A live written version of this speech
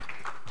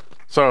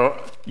So,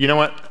 you know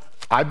what?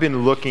 I've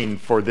been looking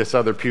for this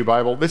other Pew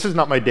Bible. This is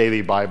not my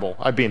daily Bible.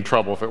 I'd be in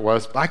trouble if it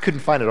was, but I couldn't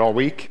find it all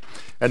week.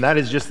 And that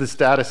is just the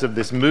status of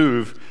this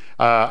move.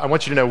 I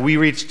want you to know we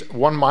reached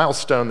one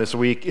milestone this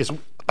week.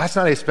 Last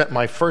night I spent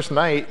my first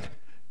night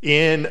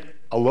in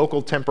a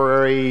local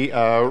temporary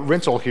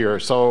rental here.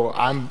 So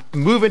I'm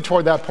moving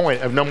toward that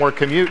point of no more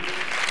commute.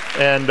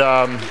 And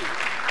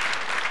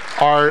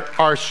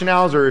our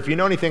Schnauzer, if you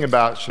know anything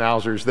about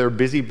Schnauzers, they're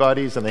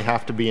busybodies and they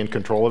have to be in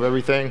control of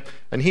everything.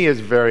 And he is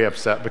very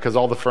upset because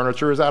all the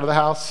furniture is out of the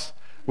house.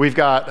 We've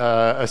got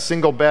a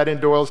single bed in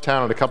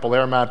Doylestown and a couple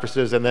air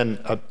mattresses and then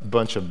a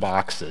bunch of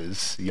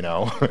boxes, you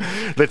know.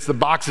 That's the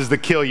boxes that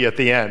kill you at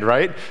the end,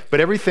 right?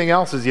 But everything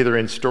else is either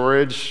in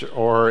storage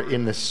or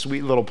in this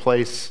sweet little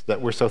place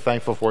that we're so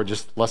thankful for,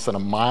 just less than a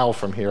mile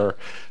from here,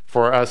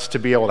 for us to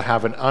be able to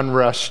have an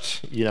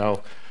unrushed,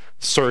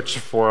 search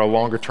for a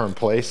longer term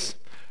place.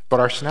 But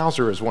our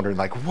Schnauzer is wondering,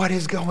 what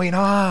is going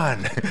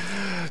on?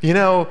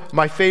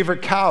 My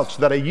favorite couch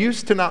that I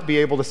used to not be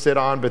able to sit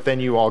on, but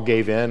then you all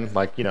gave in,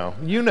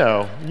 you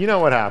know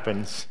what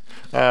happens.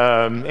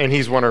 And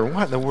he's wondering,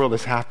 what in the world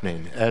is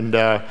happening?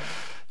 And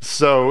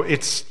so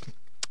it's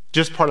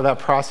just part of that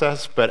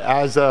process. But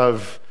as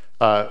of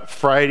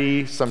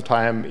Friday,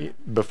 sometime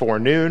before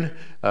noon,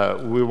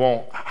 we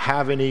won't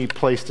have any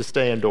place to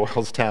stay in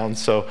Doylestown.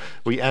 So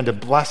we end a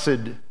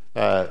blessed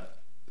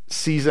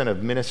season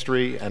of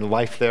ministry and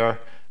life there,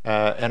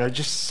 and are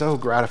just so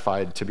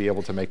gratified to be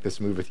able to make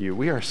this move with you.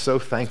 We are so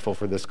thankful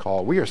for this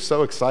call. We are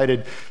so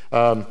excited.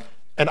 And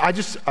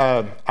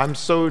I'm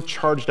so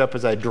charged up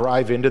as I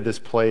drive into this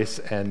place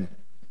and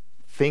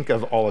think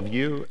of all of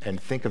you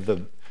and think of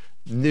the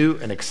new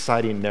and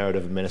exciting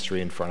narrative of ministry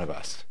in front of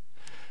us.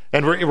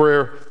 And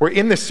we're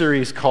in this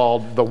series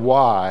called The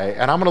Why,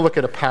 and I'm going to look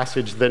at a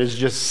passage that is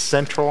just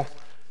central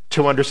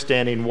to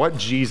understanding what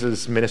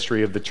Jesus'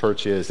 ministry of the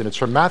church is. And it's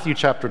from Matthew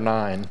chapter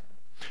 9.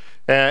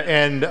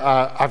 And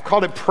I've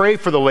called it Pray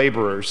for the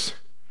Laborers,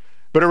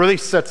 but it really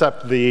sets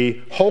up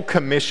the whole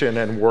commission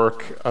and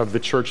work of the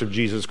Church of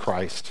Jesus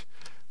Christ.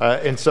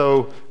 And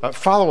so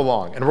follow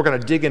along, and we're going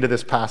to dig into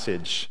this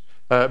passage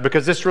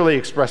because this really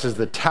expresses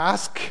the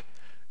task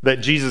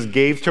that Jesus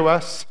gave to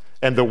us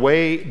and the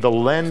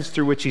lens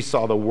through which he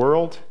saw the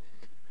world.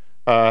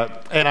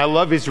 And I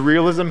love his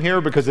realism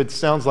here because it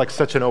sounds like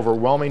such an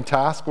overwhelming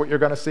task, what you're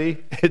going to see.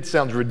 It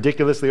sounds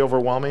ridiculously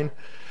overwhelming,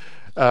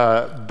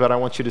 but I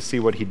want you to see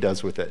what he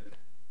does with it.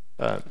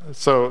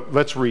 So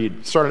let's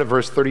read, starting at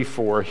verse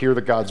 34, hear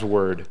the God's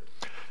word.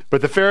 But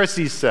the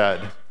Pharisees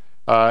said,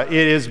 it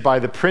is by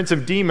the prince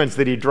of demons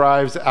that he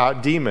drives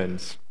out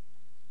demons.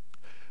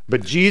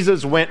 But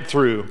Jesus went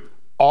through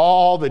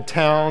all the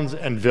towns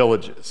and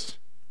villages.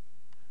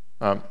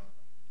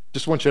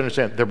 Just want you to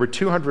understand, there were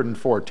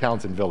 204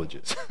 towns and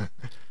villages.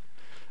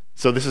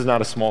 So this is not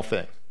a small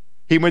thing.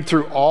 He went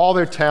through all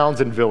their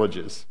towns and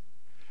villages,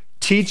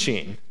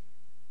 teaching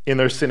in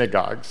their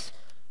synagogues,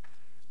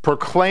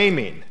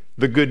 proclaiming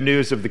the good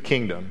news of the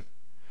kingdom,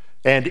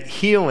 and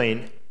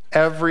healing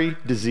every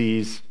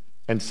disease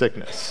and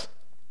sickness.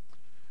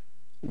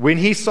 When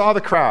he saw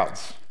the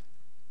crowds,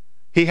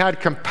 he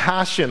had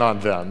compassion on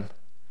them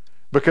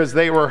because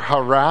they were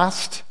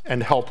harassed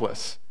and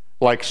helpless,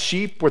 like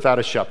sheep without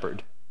a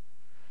shepherd.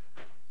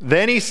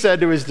 Then he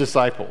said to his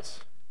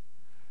disciples,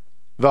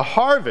 the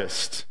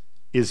harvest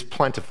is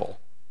plentiful,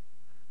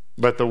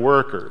 but the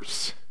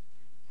workers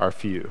are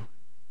few.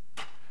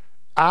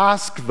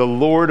 Ask the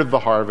Lord of the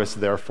harvest,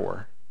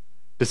 therefore,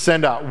 to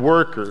send out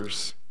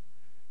workers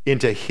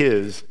into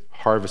his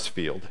harvest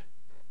field.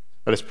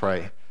 Let us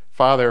pray.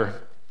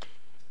 Father,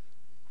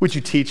 would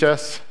you teach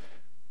us?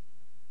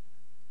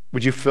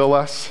 Would you fill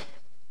us?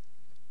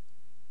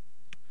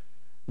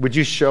 Would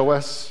you show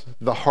us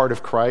the heart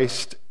of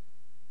Christ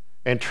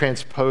and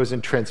transpose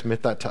and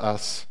transmit that to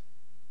us?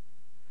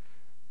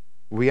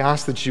 We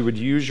ask that you would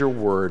use your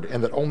word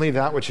and that only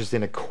that which is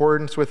in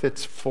accordance with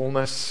its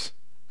fullness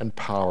and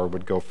power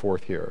would go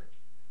forth here.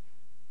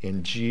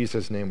 In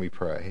Jesus' name we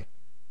pray.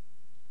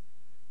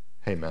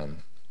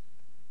 Amen.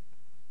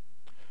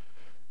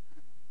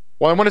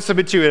 Well, I want to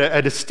submit to you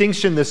a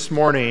distinction this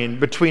morning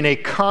between a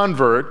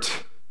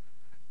convert,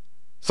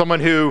 someone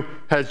who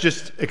has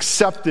just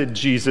accepted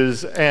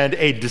Jesus, and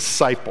a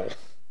disciple.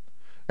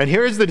 And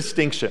here is the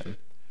distinction.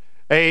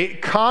 A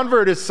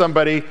convert is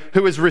somebody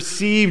who has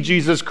received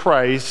Jesus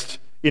Christ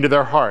into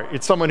their heart.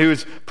 It's someone who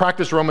has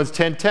practiced Romans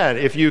 10:10.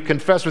 If you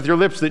confess with your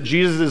lips that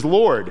Jesus is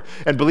Lord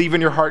and believe in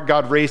your heart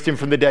God raised him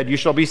from the dead, you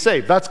shall be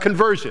saved. That's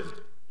conversion.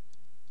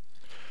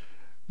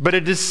 But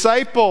a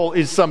disciple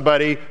is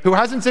somebody who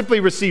hasn't simply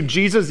received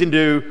Jesus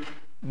into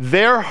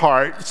their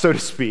heart, so to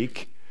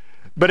speak,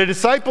 but a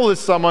disciple is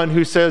someone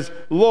who says,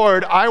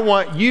 Lord, I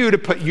want you to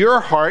put your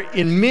heart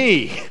in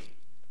me.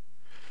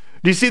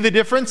 Do you see the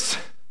difference?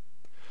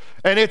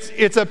 And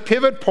it's a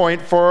pivot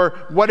point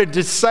for what a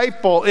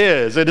disciple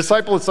is. A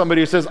disciple is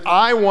somebody who says,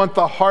 I want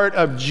the heart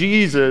of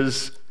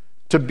Jesus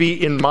to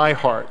be in my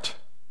heart.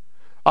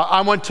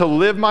 I want to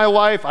live my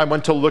life. I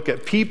want to look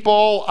at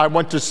people. I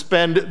want to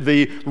spend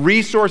the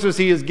resources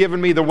he has given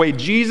me the way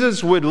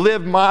Jesus would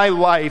live my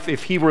life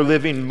if he were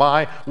living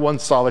my one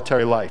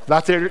solitary life.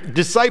 That's a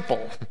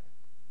disciple.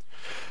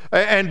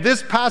 And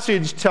this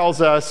passage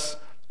tells us,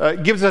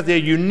 gives us a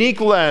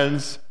unique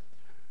lens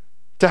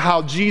to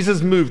how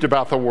Jesus moved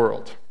about the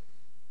world.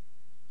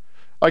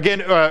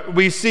 Again,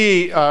 we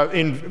see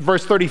in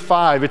verse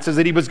 35, it says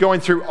that he was going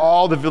through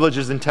all the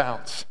villages and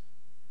towns.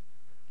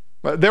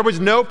 There was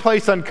no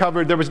place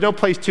uncovered. There was no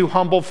place too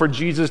humble for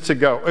Jesus to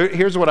go.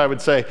 Here's what I would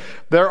say.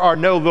 There are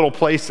no little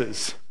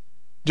places,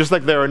 just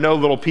like there are no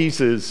little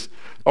pieces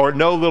or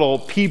no little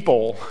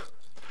people.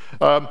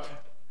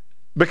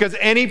 Because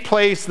any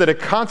place that a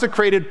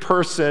consecrated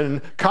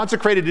person,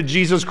 consecrated to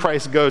Jesus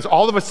Christ goes,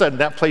 all of a sudden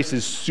that place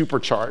is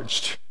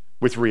supercharged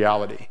with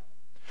reality.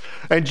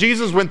 And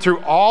Jesus went through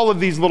all of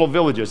these little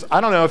villages.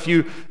 I don't know if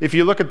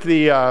you look at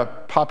the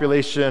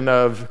population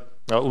of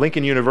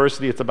Lincoln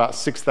University, it's about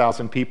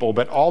 6,000 people,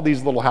 but all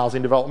these little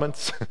housing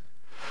developments.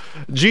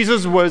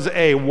 Jesus was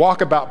a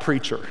walkabout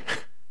preacher.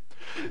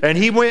 And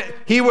he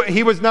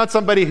was not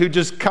somebody who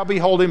just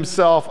cubbyholed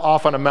himself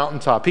off on a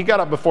mountaintop. He got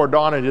up before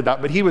dawn and did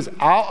that, but he was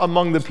out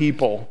among the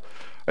people.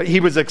 He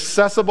was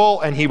accessible,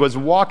 and he was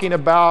walking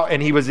about,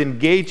 and he was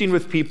engaging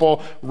with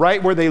people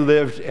right where they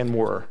lived and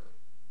were.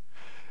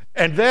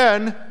 And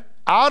then,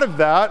 out of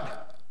that,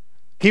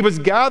 he was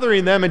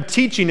gathering them and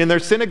teaching in their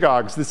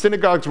synagogues. The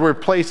synagogues were a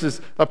place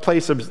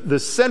of the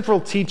central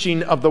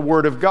teaching of the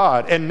Word of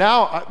God. And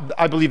now,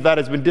 I believe that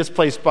has been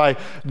displaced by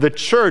the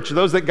church,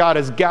 those that God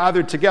has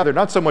gathered together,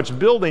 not so much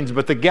buildings,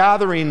 but the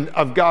gathering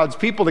of God's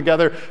people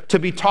together to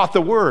be taught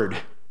the Word.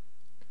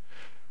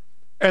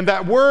 And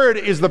that Word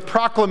is the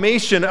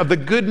proclamation of the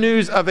good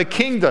news of a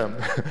kingdom.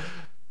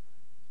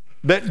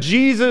 That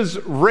Jesus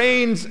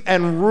reigns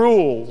and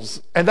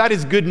rules, and that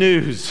is good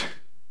news.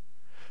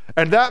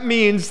 And that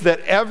means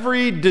that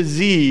every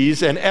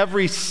disease and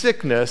every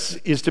sickness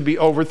is to be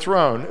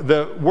overthrown.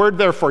 The word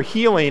there for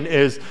healing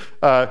is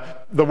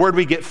the word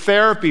we get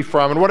therapy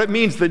from. And what it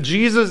means that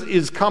Jesus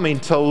is coming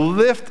to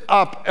lift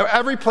up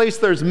every place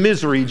there's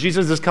misery.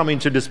 Jesus is coming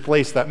to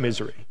displace that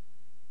misery.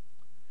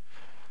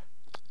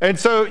 And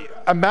so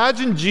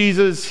imagine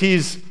Jesus,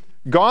 he's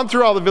gone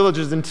through all the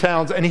villages and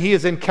towns, and he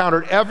has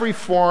encountered every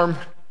form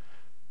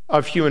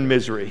of human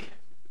misery,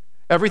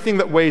 everything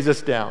that weighs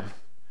us down.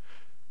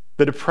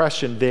 The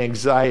depression, the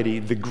anxiety,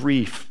 the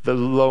grief, the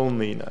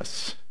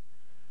loneliness,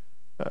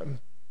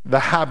 the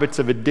habits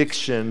of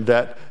addiction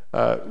that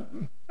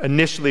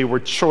initially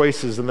were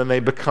choices and then they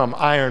become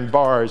iron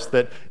bars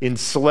that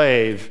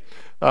enslave,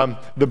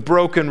 the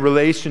broken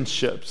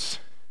relationships,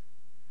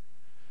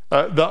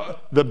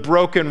 the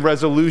broken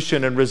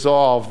resolution and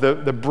resolve,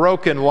 the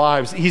broken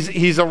lives.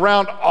 He's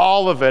around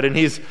all of it, and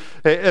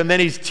then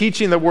he's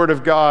teaching the Word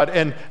of God.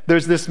 And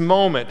there's this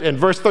moment, and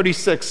verse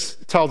 36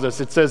 tells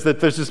us, it says that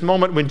there's this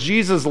moment when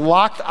Jesus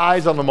locked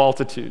eyes on the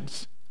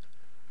multitudes.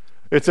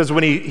 It says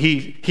when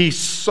he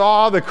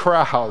saw the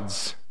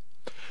crowds,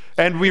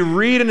 and we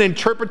read an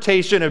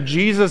interpretation of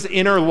Jesus'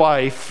 inner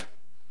life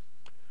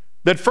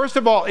that, first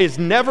of all, is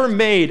never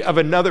made of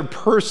another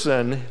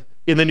person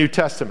in the New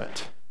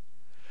Testament.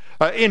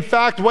 In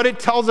fact, what it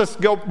tells us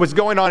was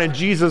going on in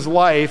Jesus'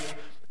 life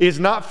is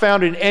not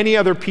found in any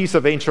other piece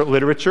of ancient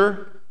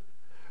literature.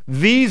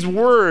 These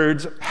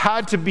words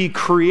had to be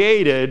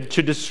created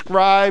to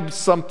describe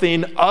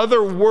something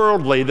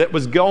otherworldly that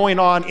was going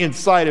on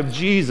inside of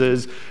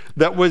Jesus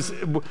that was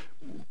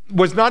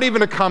not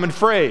even a common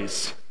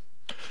phrase.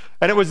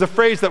 And it was the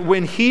phrase that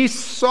when he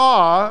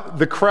saw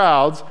the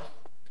crowds,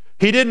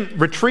 he didn't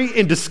retreat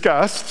in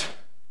disgust.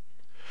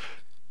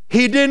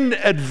 He didn't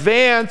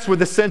advance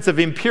with a sense of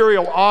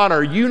imperial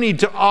honor. You need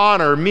to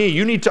honor me.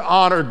 You need to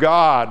honor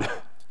God.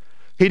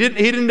 He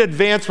didn't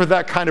advance with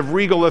that kind of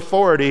regal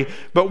authority.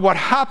 But what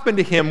happened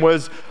to him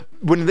was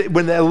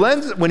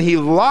when he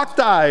locked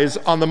eyes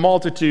on the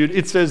multitude,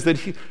 it says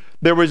that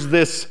there was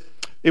this,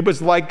 it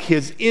was like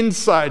his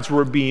insides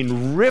were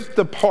being ripped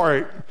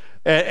apart.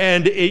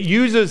 And it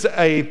uses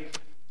a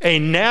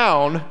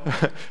noun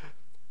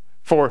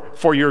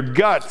for your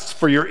guts,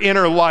 for your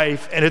inner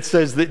life. And it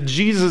says that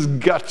Jesus'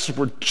 guts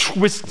were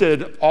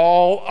twisted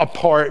all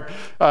apart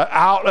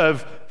out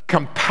of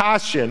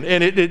compassion.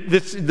 And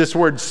this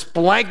word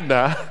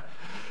splankna,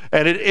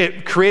 and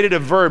it created a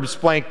verb,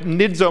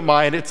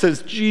 splanknizomai, and it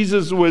says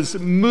Jesus was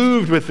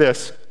moved with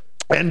this.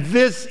 And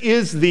this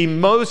is the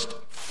most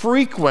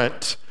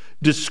frequent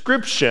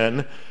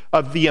description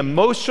of the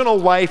emotional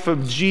life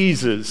of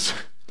Jesus.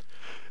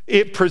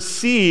 It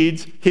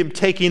precedes him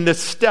taking the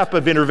step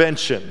of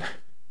intervention.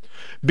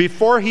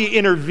 Before he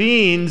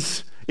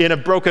intervenes in a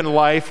broken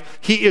life,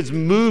 he is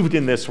moved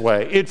in this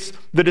way. It's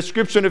the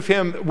description of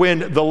him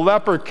when the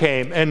leper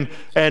came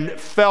and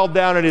fell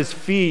down at his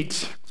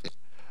feet.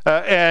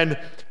 And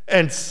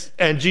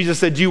Jesus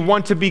said, "Do you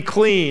want to be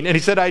clean?" And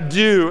he said, "I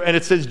do." And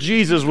it says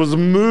Jesus was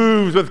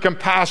moved with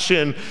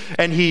compassion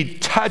and he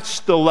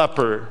touched the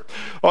leper.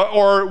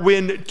 Or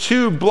when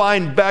two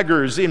blind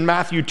beggars in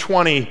Matthew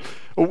 20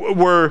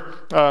 were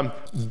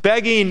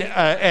begging,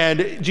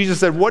 and Jesus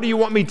said, "What do you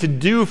want me to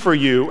do for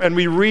you?" And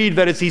we read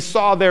that as he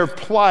saw their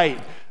plight,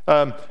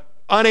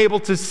 unable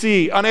to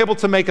see, unable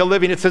to make a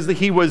living, it says that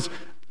he was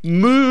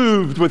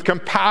moved with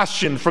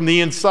compassion from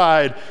the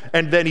inside,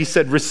 and then he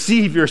said,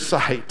 "Receive your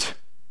sight."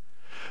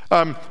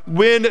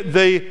 When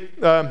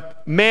the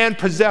man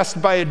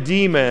possessed by a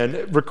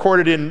demon,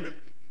 recorded in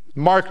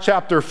Mark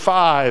chapter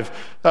 5,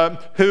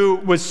 who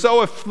was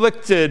so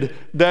afflicted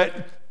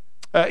that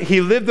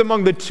he lived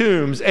among the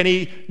tombs, and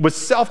he was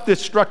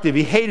self-destructive.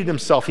 He hated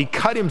himself. He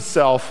cut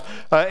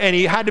himself, and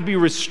he had to be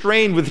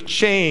restrained with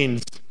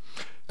chains.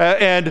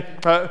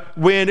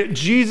 When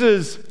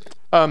Jesus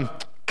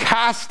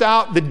cast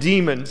out the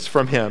demons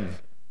from him,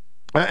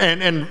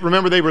 and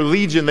remember, they were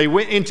legion, they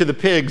went into the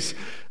pigs.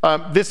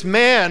 This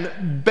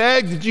man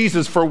begged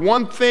Jesus for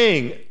one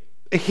thing.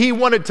 He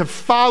wanted to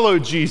follow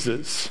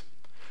Jesus.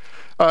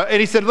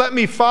 And he said, "Let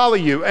me follow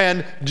you."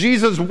 And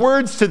Jesus'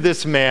 words to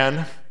this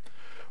man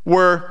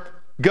were,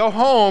 "Go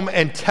home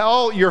and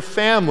tell your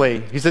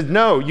family." He said,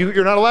 "No,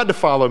 you're not allowed to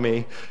follow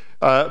me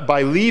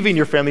by leaving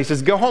your family." He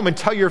says, "Go home and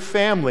tell your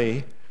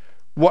family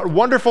what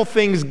wonderful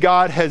things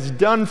God has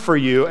done for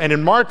you." And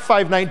in Mark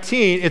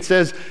 5:19, it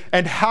says,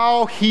 "And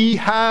how he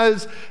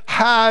has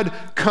had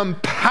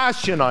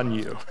compassion on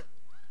you."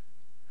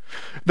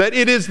 That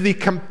it is the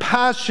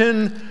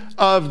compassion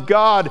of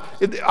God.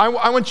 I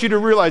want you to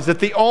realize that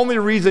the only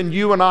reason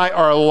you and I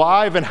are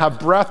alive and have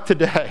breath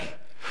today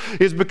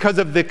is because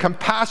of the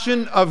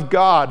compassion of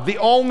God. The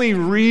only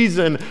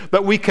reason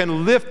that we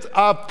can lift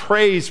up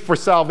praise for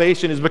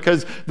salvation is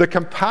because the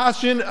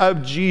compassion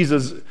of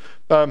Jesus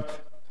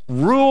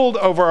ruled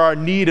over our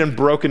need and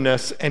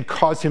brokenness and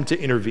caused him to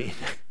intervene.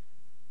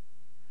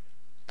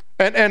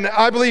 And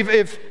I believe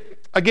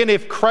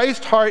if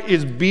Christ's heart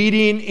is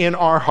beating in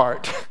our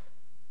heart,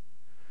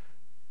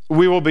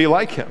 we will be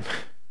like him.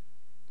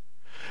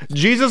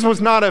 Jesus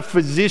was not a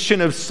physician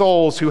of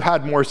souls who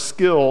had more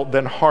skill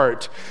than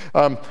heart.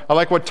 I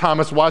like what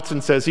Thomas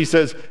Watson says. He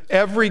says,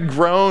 "Every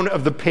groan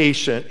of the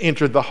patient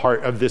entered the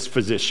heart of this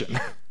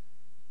physician."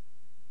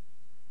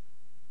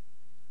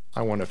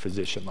 I want a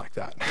physician like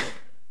that.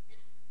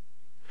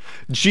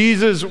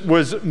 Jesus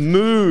was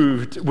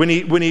moved when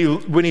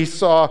he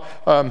saw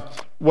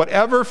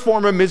whatever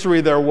form of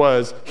misery there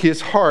was. His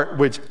heart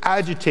was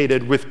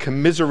agitated with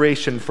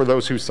commiseration for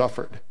those who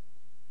suffered.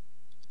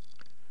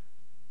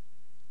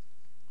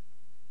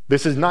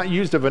 This is not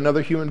used of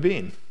another human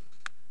being.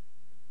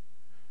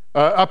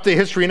 Up to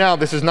history now,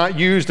 this is not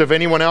used of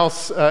anyone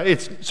else.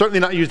 It's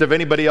certainly not used of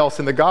anybody else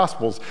in the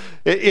Gospels.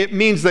 It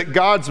means that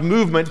God's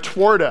movement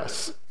toward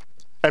us.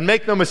 And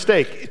make no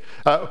mistake,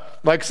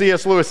 like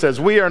C.S. Lewis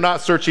says, we are not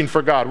searching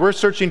for God. We're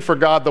searching for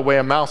God the way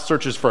a mouse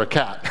searches for a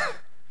cat.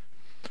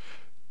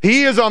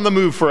 He is on the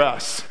move for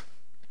us.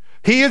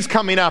 He is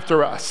coming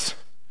after us.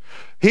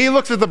 He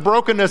looks at the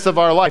brokenness of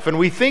our life, and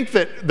we think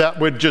that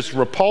would just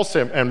repulse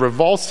him and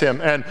revulse him,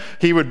 and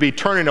he would be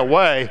turning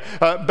away.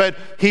 But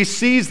he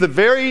sees the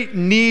very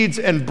needs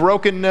and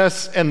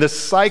brokenness and the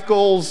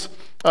cycles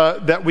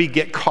that we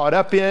get caught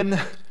up in,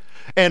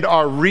 and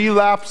our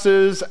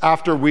relapses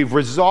after we've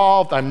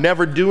resolved, I'm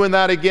never doing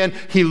that again.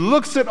 He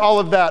looks at all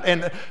of that,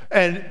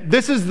 and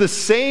this is the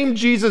same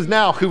Jesus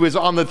now who is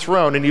on the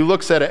throne, and he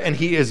looks at it, and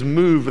he is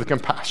moved with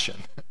compassion.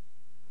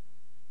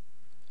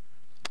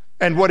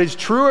 And what is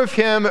true of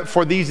him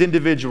for these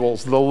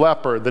individuals, the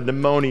leper, the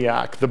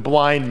demoniac, the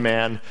blind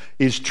man,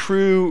 is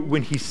true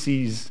when he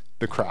sees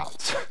the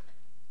crowds.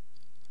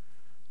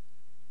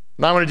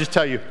 Now I want to just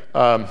tell you,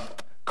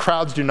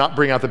 crowds do not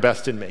bring out the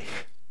best in me.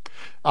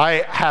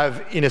 I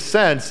have, in a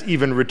sense,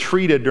 even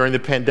retreated during the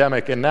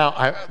pandemic, and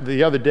now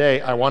the other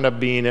day I wound up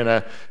being in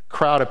a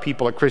crowd of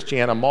people at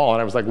Christiana Mall,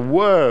 and I was like,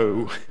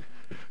 whoa,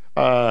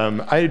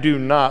 I do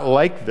not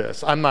like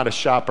this. I'm not a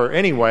shopper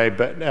anyway,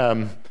 but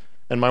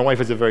and my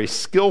wife is a very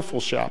skillful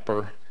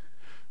shopper.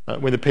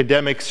 When the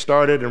pandemic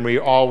started and we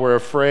all were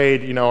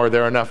afraid, are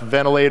there enough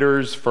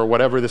ventilators for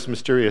whatever this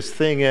mysterious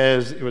thing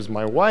is? It was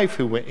my wife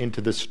who went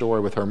into the store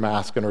with her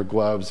mask and her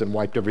gloves and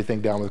wiped everything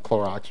down with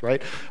Clorox,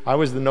 right? I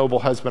was the noble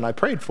husband I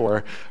prayed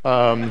for,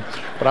 but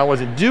I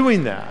wasn't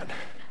doing that.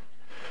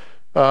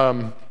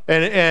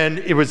 And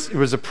it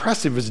was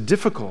oppressive, it was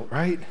difficult,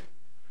 right?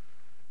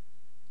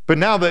 But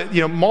now that,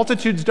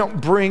 multitudes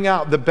don't bring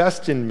out the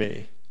best in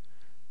me.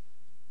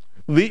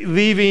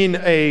 Leaving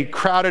a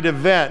crowded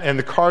event and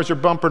the cars are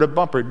bumper to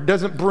bumper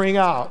doesn't bring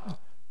out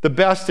the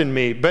best in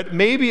me, but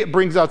maybe it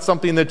brings out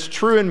something that's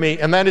true in me,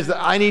 and that is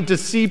that I need to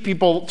see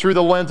people through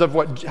the lens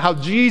of how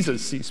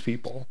Jesus sees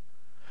people.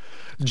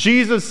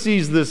 Jesus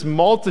sees this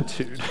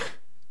multitude,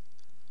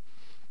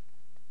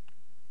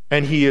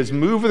 and he is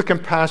moved with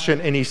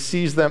compassion, and he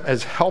sees them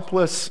as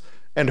helpless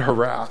and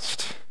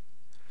harassed.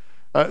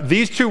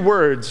 These two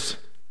words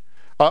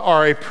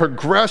are a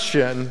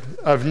progression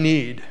of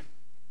need.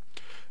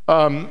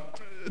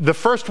 The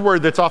first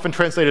word that's often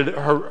translated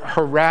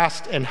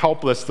harassed and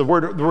helpless, the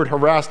word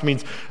harassed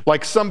means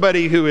like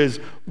somebody who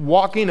is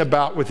walking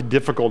about with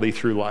difficulty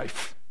through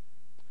life.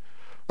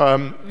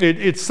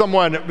 It's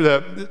someone,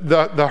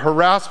 the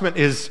harassment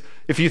is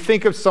if you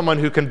think of someone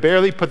who can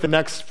barely put the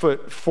next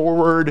foot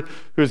forward,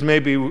 who's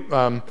maybe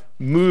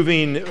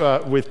moving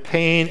with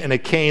pain and a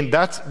cane,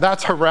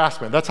 that's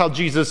harassment. That's how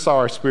Jesus saw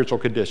our spiritual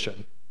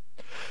condition.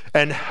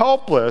 And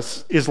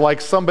helpless is like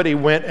somebody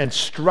went and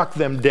struck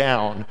them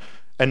down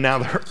and now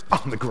they're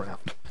on the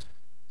ground.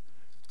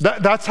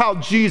 That's how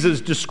Jesus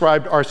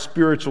described our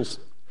spirituals.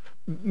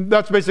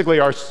 That's basically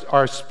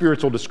our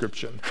spiritual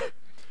description.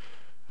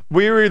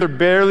 We are either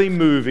barely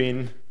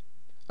moving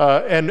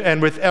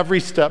and with every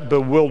step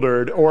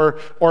bewildered,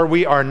 or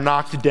we are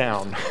knocked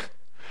down.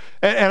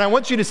 And I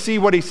want you to see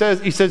what he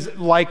says. He says,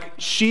 like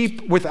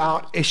sheep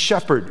without a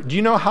shepherd. Do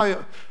you know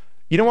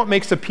what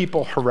makes a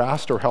people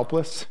harassed or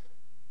helpless?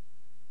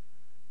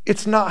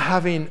 It's not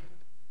having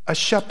a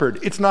shepherd.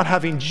 It's not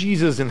having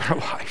Jesus in their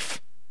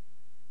life.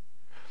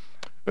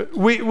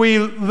 We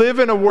live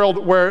in a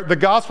world where the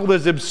gospel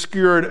is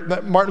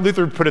obscured. Martin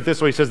Luther put it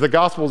this way. He says, the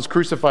gospel is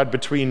crucified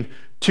between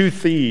two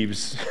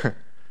thieves.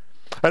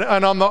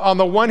 And on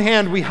the one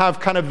hand, we have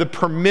kind of the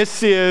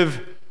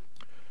permissive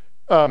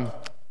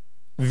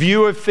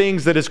view of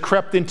things that has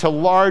crept into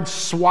large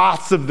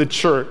swaths of the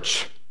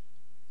church,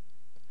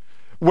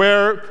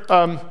 where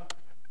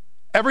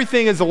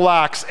everything is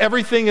lax,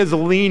 everything is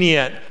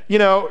lenient. You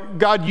know,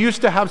 God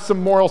used to have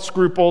some moral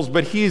scruples,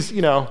 but he's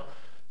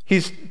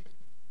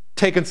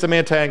taken some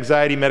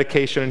anti-anxiety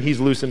medication and he's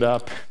loosened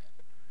up.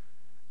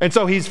 And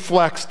so he's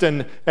flexed,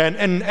 and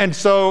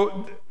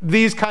so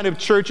these kind of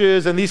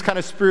churches and these kind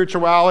of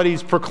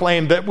spiritualities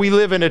proclaim that we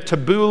live in a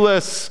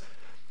tabooless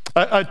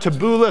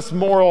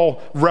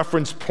moral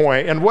reference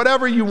point, and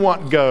whatever you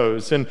want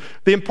goes. And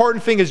the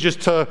important thing is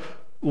just to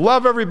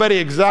love everybody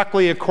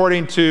exactly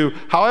according to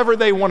however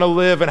they want to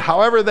live and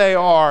however they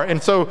are.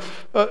 And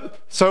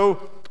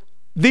so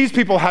these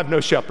people have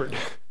no shepherd.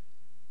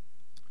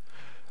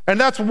 And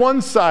that's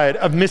one side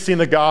of missing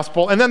the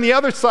gospel. And then the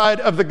other side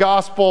of the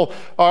gospel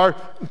are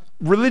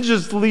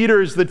religious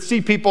leaders that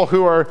see people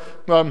who are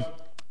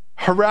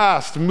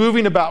harassed,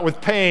 moving about with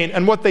pain,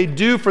 and what they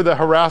do for the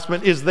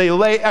harassment is they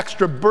lay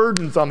extra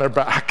burdens on their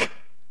back.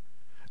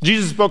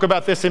 Jesus spoke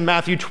about this in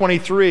Matthew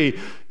 23.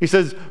 He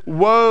says,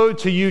 "Woe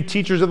to you,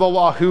 teachers of the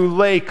law, who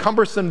lay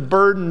cumbersome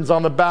burdens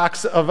on the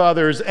backs of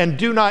others and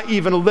do not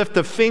even lift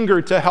a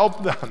finger to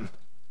help them."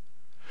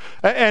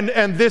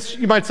 And this,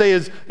 you might say,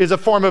 is a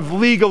form of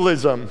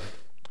legalism,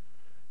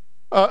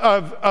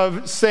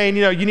 of saying,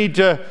 you need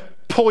to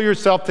pull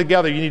yourself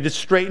together. You need to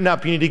straighten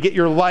up. You need to get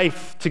your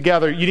life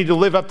together. You need to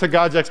live up to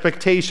God's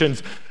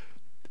expectations.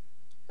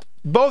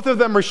 Both of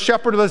them are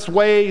shepherdless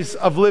ways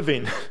of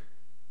living.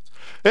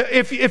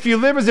 If you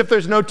live as if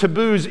there's no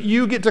taboos,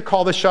 you get to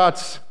call the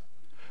shots.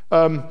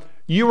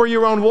 You are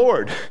your own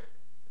Lord.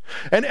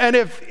 And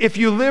if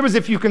you live as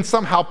if you can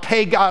somehow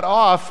pay God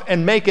off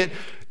and make it,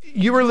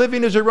 you are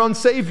living as your own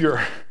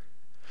Savior.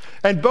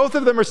 And both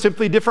of them are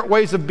simply different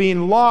ways of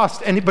being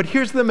lost. But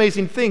here's the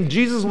amazing thing.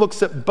 Jesus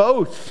looks at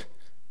both,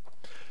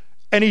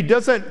 and he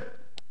doesn't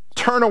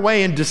turn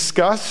away in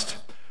disgust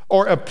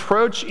or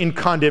approach in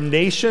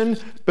condemnation,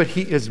 but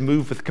he is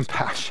moved with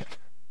compassion.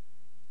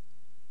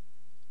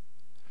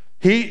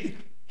 He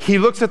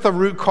looks at the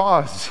root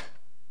cause.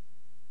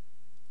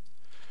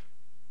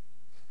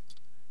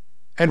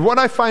 And what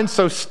I find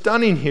so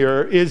stunning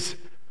here is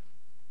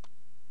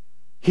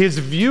his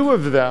view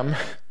of them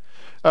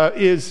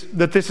is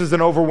that this is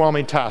an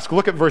overwhelming task.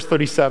 Look at verse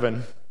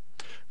 37.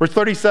 Verse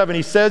 37,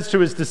 he says to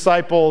his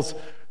disciples,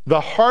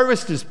 "The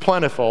harvest is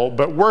plentiful,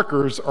 but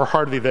workers are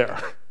hardly there."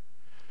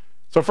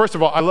 So first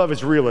of all, I love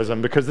his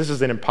realism because this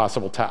is an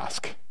impossible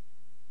task.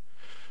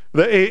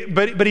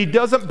 But he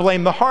doesn't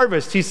blame the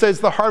harvest. He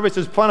says the harvest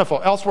is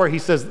plentiful. Elsewhere, he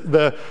says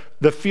the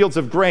fields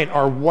of grain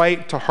are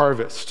white to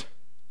harvest.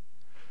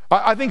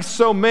 I think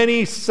so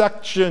many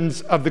sections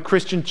of the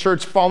Christian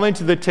church fall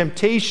into the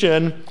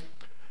temptation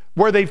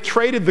where they've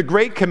traded the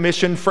Great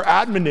Commission for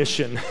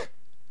admonition,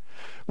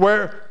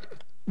 where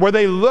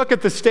they look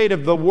at the state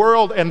of the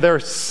world and they're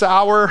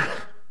sour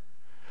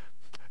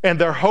and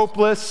they're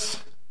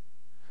hopeless,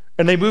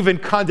 and they move in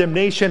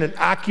condemnation and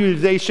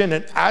accusation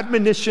and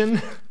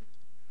admonition.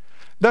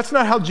 That's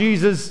not how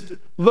Jesus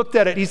looked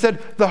at it. He said,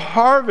 the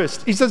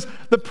harvest. He says,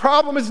 the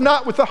problem is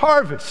not with the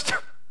harvest.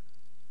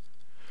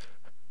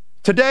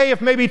 Today, if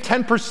maybe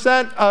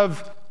 10%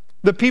 of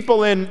the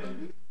people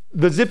in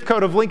the zip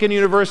code of Lincoln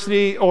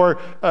University or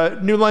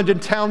New London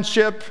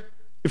Township,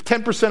 if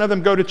 10% of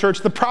them go to church,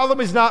 the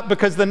problem is not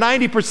because the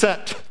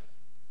 90%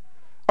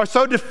 are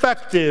so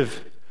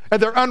defective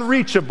and they're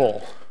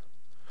unreachable.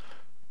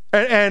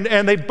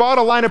 And they bought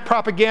a line of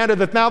propaganda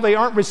that now they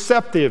aren't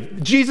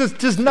receptive. Jesus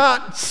does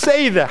not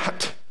say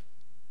that.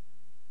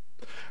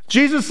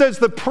 Jesus says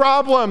the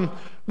problem,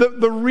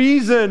 the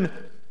reason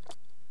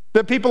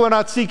that people are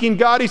not seeking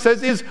God, he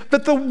says, is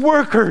that the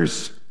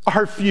workers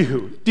are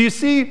few. Do you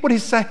see what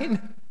he's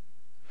saying?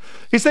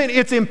 He's saying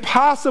it's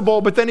impossible,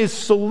 but then his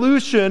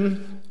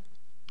solution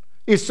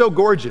is so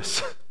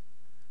gorgeous,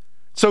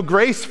 so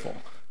graceful.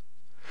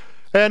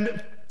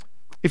 And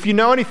if you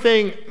know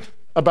anything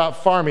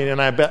about farming,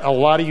 and I bet a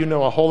lot of you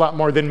know a whole lot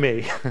more than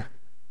me,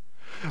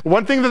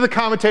 one thing that the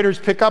commentators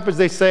pick up is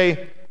they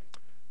say,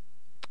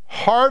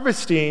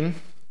 harvesting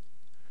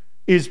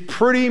is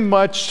pretty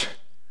much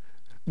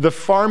the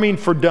farming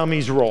for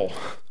dummies role.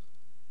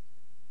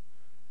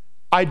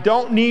 I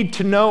don't need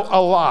to know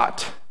a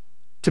lot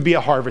to be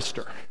a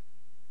harvester.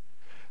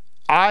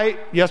 I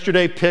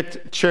yesterday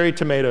picked cherry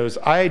tomatoes.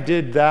 I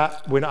did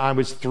that when I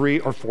was 3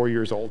 or 4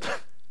 years old.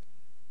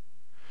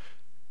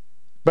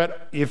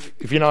 But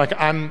if you know, like,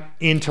 I'm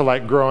into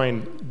like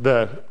growing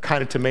the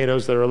kind of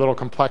tomatoes that are a little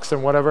complex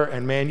and whatever,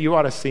 and man, you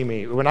ought to see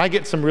me. When I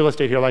get some real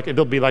estate here, like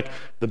it'll be like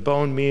the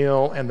bone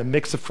meal and the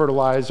mix of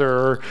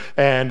fertilizer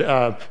and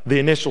the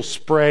initial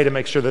spray to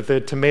make sure that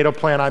the tomato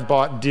plant I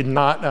bought did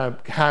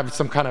not have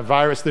some kind of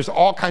virus. There's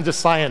all kinds of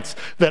science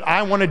that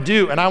I want to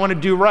do, and I want to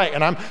do right,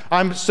 and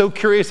I'm so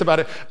curious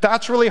about it.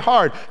 That's really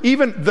hard.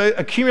 Even the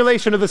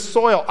accumulation of the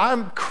soil,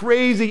 I'm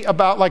crazy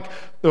about, like,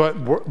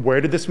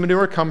 where did this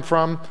manure come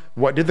from?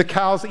 What did the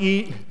cows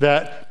eat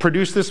that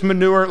produced this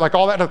manure? Like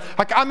all that.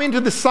 Like, I'm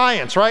into the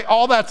science, right?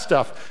 All that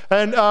stuff.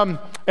 And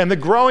the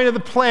growing of the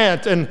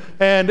plant and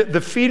the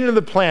feeding of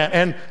the plant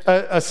and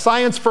a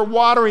science for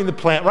watering the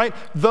plant, right?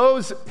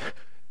 Those,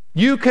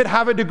 you could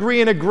have a degree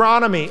in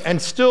agronomy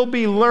and still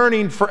be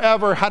learning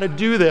forever how to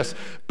do this.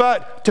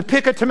 But to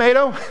pick a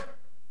tomato,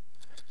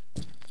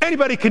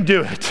 anybody can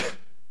do it.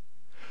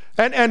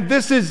 And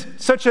this is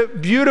such a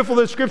beautiful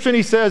description.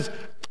 He says,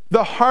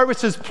 the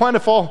harvest is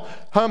plentiful,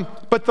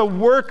 but the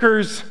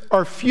workers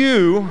are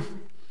few.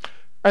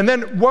 And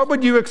then what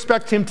would you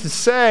expect him to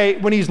say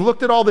when he's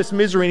looked at all this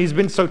misery and he's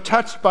been so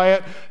touched by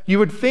it? You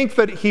would think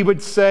that he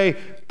would say,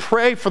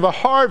 pray for the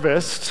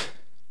harvest.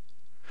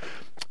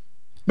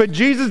 But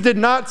Jesus did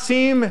not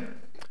seem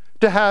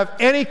to have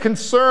any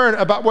concern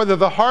about whether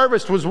the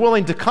harvest was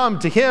willing to come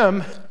to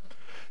him.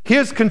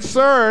 His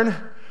concern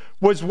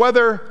was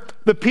whether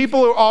the people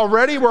who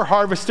already were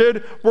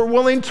harvested were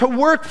willing to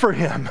work for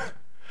him.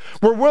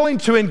 We're willing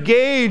to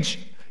engage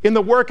in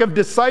the work of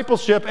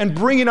discipleship and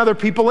bringing other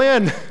people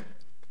in.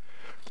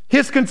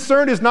 His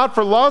concern is not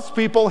for lost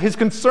people. His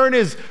concern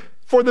is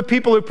for the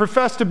people who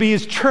profess to be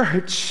his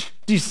church.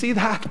 Do you see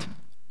that?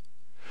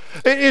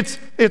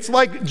 It's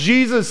like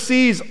Jesus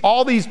sees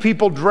all these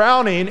people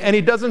drowning, and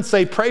he doesn't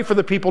say, pray for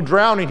the people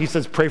drowning. He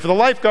says, pray for the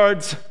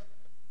lifeguards.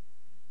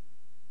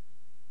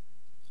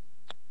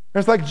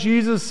 It's like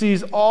Jesus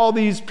sees all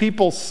these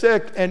people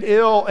sick and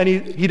ill, and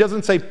he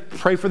doesn't say,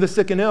 pray for the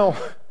sick and ill.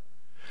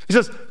 He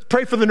says,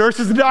 pray for the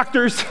nurses and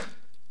doctors.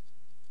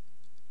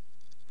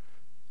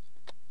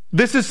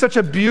 This is such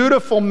a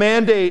beautiful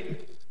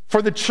mandate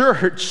for the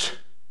church.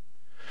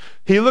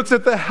 He looks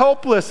at the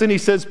helpless and he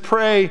says,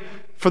 pray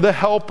for the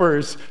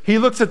helpers. He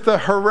looks at the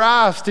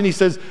harassed and he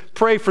says,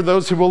 pray for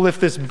those who will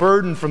lift this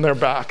burden from their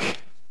back.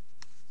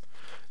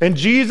 And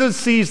Jesus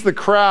sees the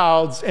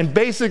crowds, and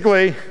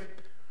basically,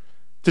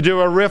 to do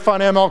a riff on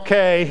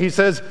MLK, he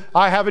says,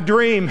 I have a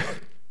dream.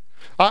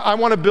 I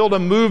want to build a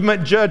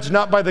movement judged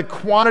not by the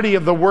quantity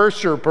of the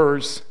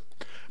worshipers,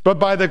 but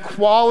by the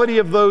quality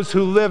of those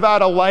who live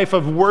out a life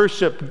of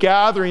worship,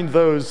 gathering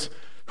those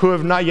who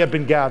have not yet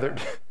been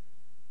gathered.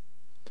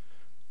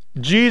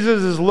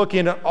 Jesus is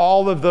looking at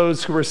all of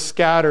those who are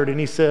scattered, and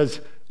he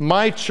says,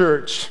 my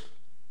church,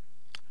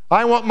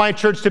 I want my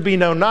church to be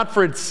known not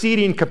for its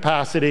seating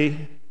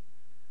capacity,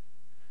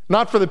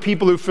 not for the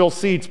people who fill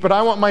seats, but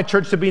I want my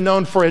church to be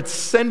known for its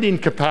sending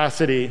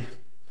capacity,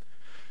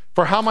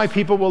 for how my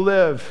people will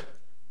live.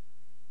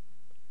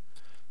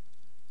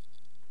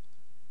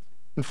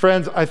 And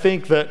friends, I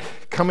think that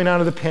coming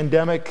out of the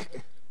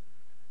pandemic,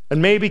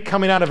 and maybe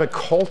coming out of a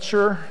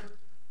culture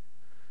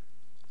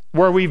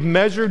where we've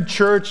measured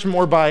church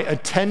more by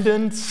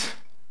attendance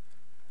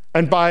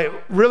and by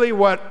really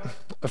what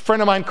a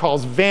friend of mine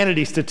calls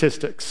vanity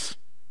statistics,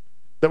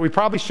 that we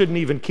probably shouldn't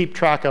even keep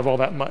track of all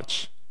that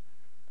much,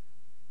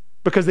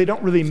 because they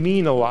don't really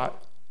mean a lot.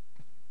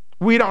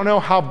 We don't know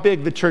how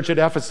big the church at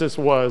Ephesus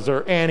was,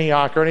 or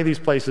Antioch, or any of these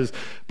places.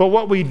 But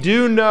what we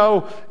do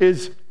know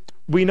is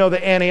we know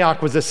that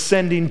Antioch was a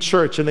sending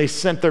church, and they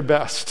sent their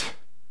best.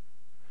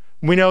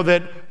 We know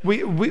that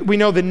we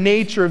know the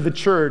nature of the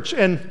church,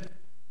 and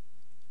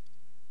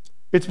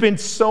it's been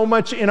so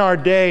much in our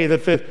day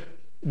that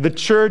the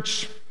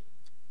church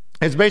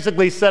has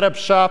basically set up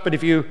shop, and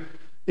if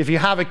you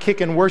have a kick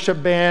and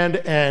worship band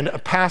and a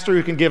pastor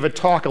who can give a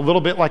talk a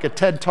little bit like a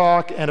TED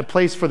Talk and a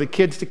place for the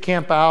kids to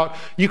camp out,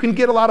 you can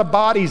get a lot of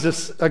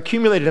bodies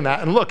accumulated in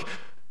that. And look,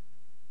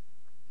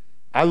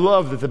 I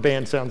love that the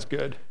band sounds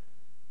good.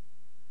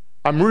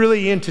 I'm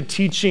really into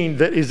teaching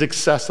that is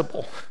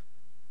accessible.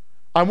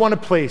 I want a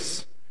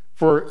place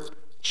for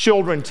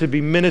children to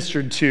be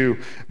ministered to.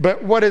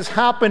 But what has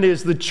happened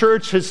is the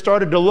church has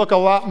started to look a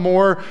lot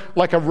more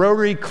like a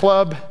Rotary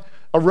Club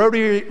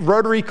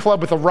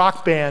with a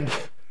rock band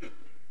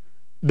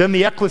than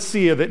the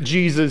ecclesia that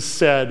Jesus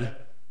said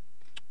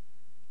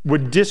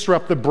would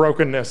disrupt the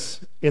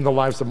brokenness in the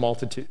lives of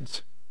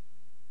multitudes.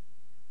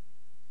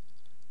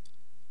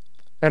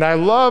 And I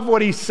love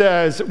what he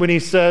says when he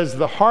says,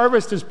 the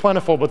harvest is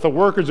plentiful, but the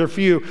workers are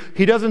few.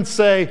 He doesn't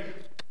say,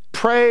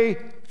 pray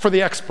for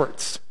the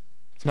experts.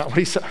 It's not what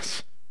he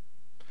says.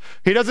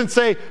 He doesn't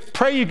say,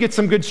 pray you get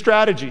some good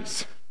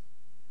strategies.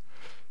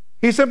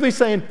 He's simply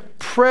saying,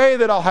 pray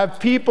that I'll have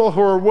people who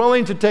are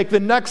willing to take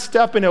the next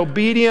step in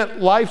obedient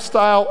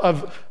lifestyle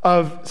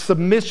of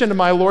submission to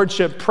my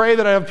lordship. Pray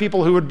that I have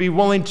people who would be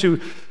willing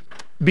to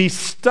be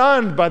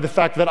stunned by the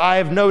fact that I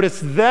have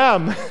noticed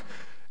them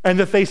and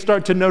that they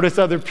start to notice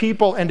other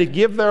people and to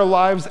give their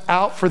lives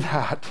out for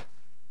that.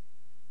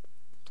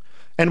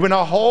 And when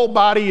a whole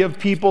body of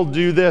people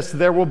do this,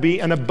 there will be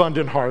an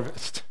abundant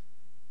harvest.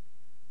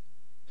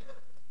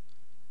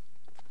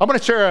 I'm going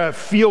to share a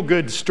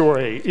feel-good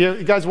story.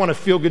 You guys want a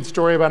feel-good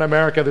story about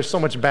America? There's so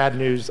much bad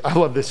news. I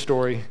love this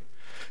story.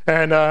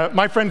 And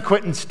my friend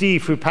Quentin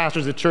Steve, who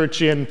pastors a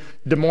church in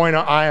Des Moines,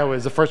 Iowa,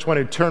 is the first one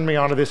who turned me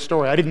onto this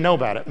story. I didn't know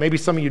about it. Maybe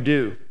some of you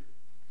do.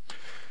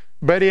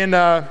 But in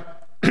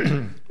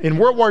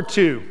World War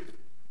II,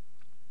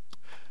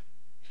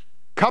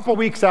 a couple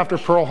weeks after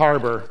Pearl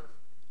Harbor,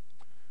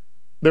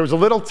 there was a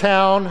little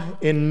town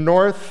in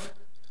North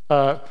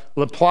La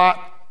Platte,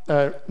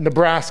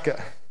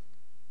 Nebraska.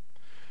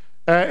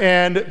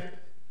 And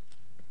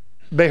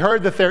they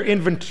heard that their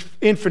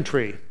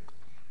infantry,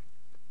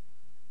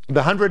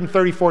 the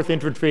 134th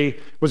Infantry,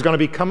 was going to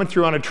be coming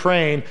through on a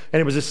train,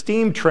 and it was a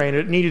steam train, and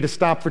it needed to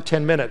stop for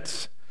 10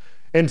 minutes.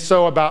 And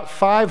so about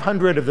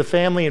 500 of the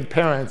family and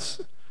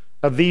parents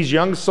of these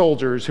young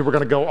soldiers who were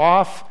going to go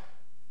off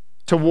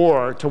to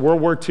war, to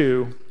World War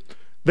II,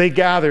 they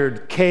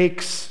gathered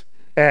cakes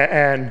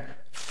and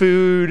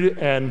food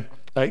and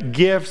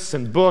gifts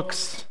and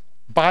books,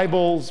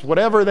 Bibles,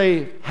 whatever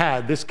they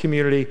had, this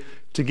community,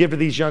 to give to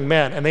these young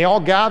men. And they all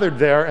gathered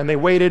there, and they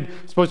waited.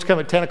 Supposed to come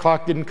at 10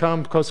 o'clock, didn't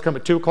come. Supposed to come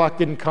at 2 o'clock,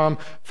 didn't come.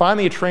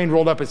 Finally, a train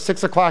rolled up at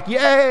 6 o'clock.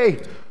 Yay!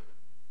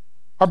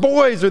 Our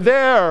boys are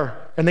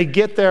there. And they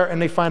get there,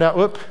 and they find out,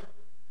 whoop,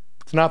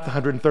 it's not the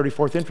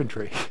 134th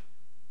Infantry.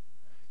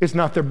 It's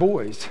not their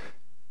boys.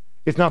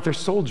 It's not their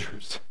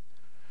soldiers.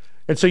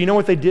 And so you know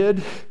what they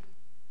did?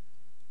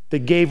 They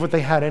gave what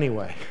they had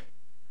anyway.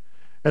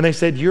 And they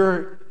said,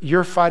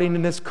 you're fighting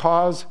in this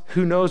cause.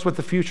 Who knows what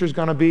the future is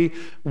going to be?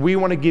 We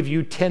want to give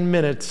you 10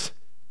 minutes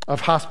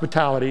of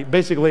hospitality.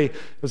 Basically, it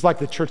was like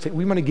the church said,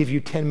 we want to give you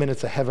 10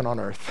 minutes of heaven on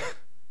earth.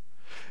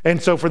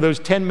 And so for those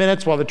 10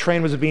 minutes while the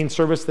train was being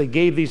serviced, they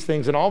gave these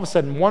things. And all of a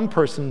sudden, one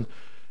person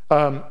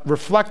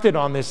reflected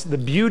on this, the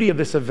beauty of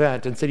this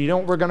event, and said, you know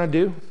what we're going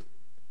to do?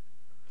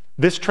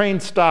 This train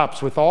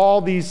stops with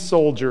all these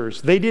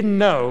soldiers. They didn't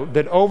know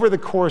that over the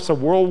course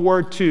of World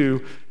War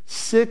II,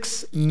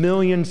 6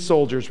 million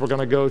soldiers were going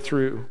to go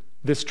through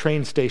this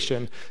train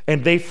station,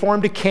 and they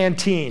formed a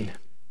canteen.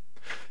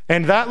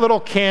 And that little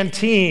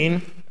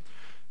canteen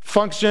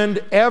functioned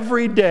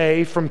every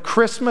day from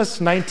Christmas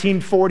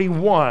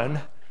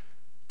 1941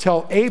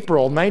 till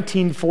April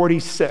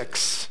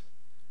 1946.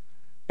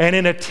 And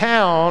in a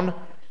town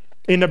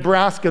in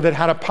Nebraska that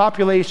had a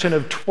population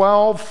of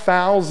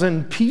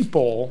 12,000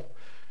 people,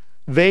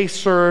 they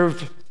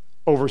served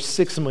over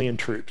 6 million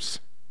troops.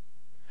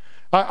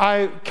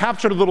 I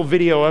captured a little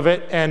video of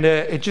it, and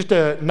it's just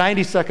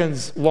 90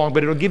 seconds long,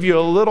 but it'll give you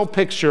a little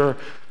picture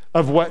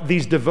of what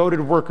these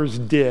devoted workers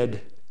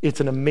did. It's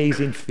an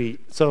amazing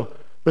feat. So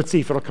let's see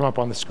if it'll come up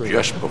on the screen.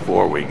 Just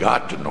before we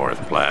got to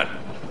North Platte,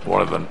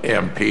 one of the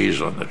MPs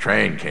on the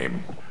train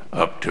came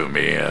up to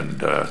me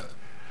and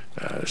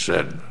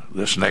said,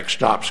 this next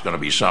stop's going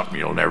to be something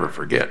you'll never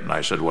forget. And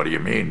I said, what do you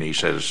mean? And he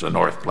says, the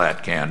North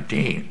Platte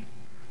Canteen.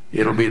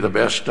 It'll be the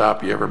best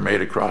stop you ever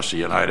made across the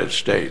United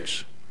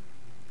States.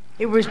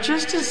 It was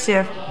just as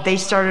if they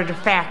started a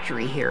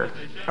factory here,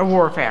 a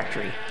war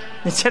factory.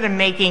 Instead of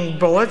making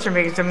bullets or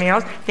making something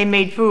else, they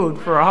made food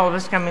for all of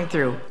us coming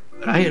through.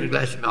 I had a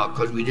glass of milk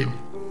because we didn't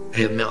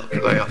have milk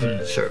very often in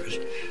the service.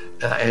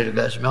 I had a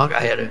glass of milk. I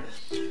had a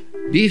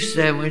beef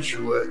sandwich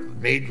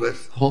made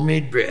with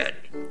homemade bread.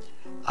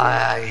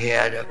 I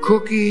had a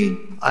cookie.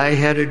 I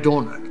had a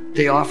donut.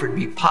 They offered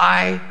me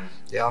pie.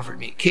 They offered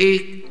me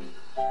cake.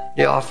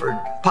 They offered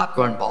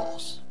popcorn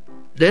balls.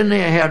 Then they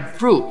had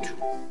fruit.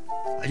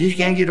 I just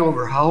can't get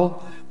over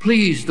how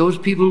pleased those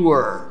people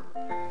were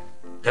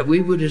that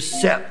we would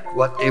accept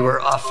what they were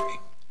offering.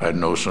 I'd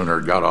no sooner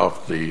got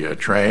off the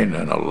train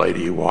than a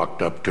lady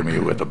walked up to me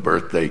with a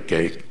birthday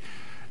cake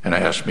and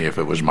asked me if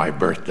it was my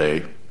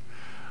birthday.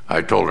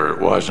 I told her it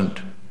wasn't.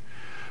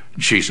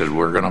 She said,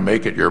 we're going to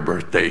make it your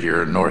birthday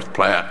here in North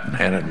Platte, and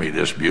handed me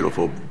this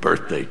beautiful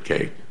birthday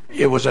cake.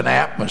 It was an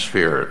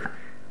atmosphere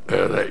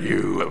that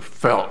you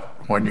felt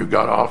when you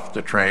got off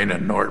the train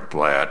in North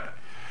Platte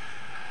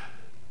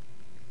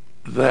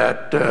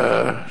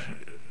that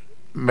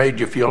made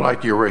you feel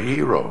like you were a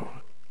hero.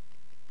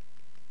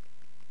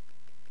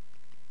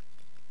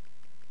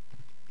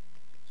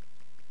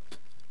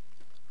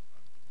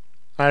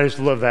 I just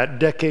love that.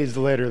 Decades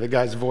later, the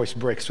guy's voice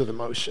breaks with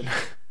emotion.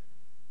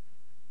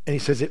 And he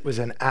says it was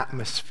an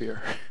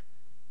atmosphere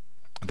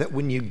that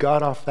when you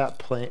got off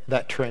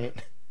that train,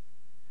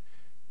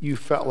 you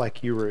felt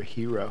like you were a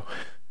hero.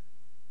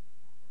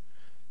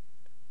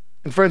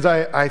 And friends,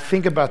 I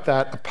think about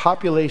that, a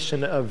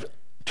population of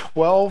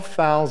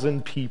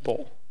 12,000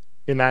 people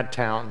in that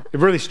town. It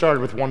really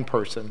started with one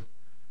person.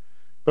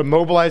 But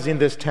mobilizing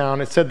this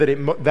town, it said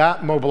that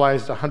that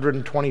mobilized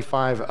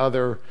 125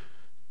 other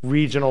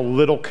regional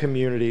little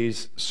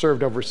communities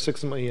served over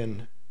 6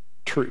 million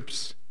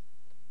troops.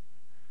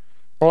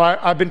 Well,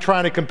 I've been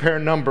trying to compare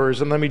numbers,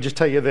 and let me just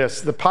tell you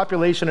this. The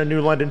population of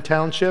New London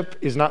Township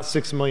is not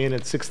 6 million,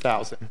 it's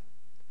 6,000.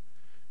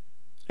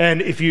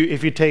 And if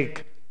you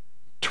take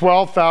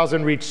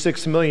 12,000 reach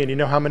 6 million, you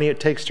know how many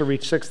it takes to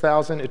reach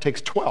 6,000? It takes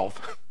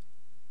 12.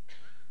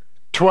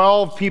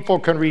 12 people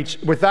can reach,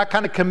 with that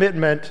kind of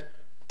commitment.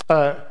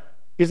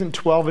 Isn't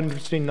 12 an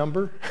interesting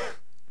number?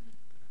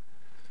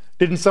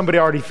 Didn't somebody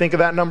already think of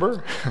that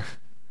number?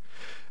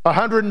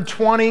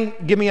 120,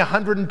 give me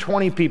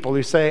 120 people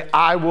who say,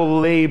 I will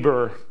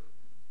labor.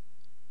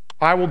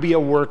 I will be a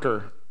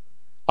worker.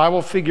 I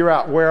will figure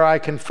out where I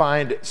can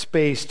find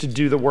space to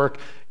do the work.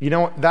 You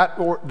know what?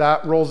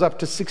 That rolls up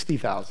to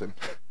 60,000.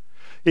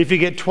 If you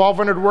get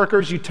 1,200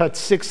 workers, you touch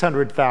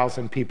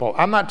 600,000 people.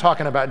 I'm not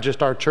talking about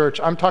just our church.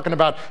 I'm talking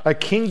about a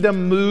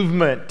kingdom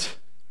movement.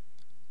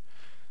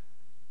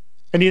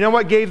 And you know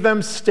what gave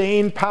them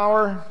staying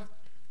power?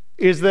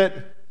 Is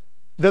that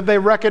they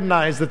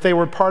recognized that they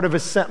were part of a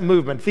sent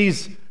movement.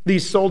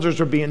 These soldiers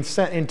were being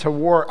sent into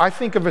war. I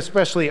think of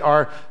especially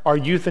our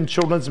youth and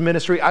children's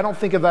ministry. I don't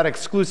think of that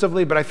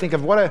exclusively, but I think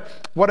of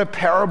what a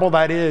parable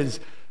that is.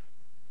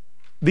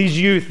 These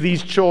youth,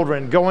 these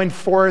children going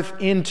forth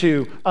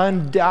into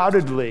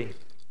undoubtedly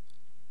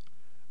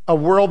a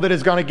world that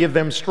is going to give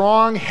them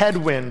strong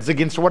headwinds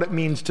against what it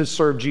means to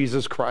serve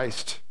Jesus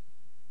Christ.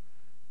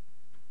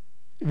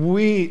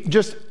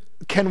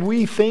 Can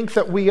we think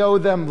that we owe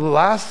them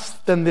less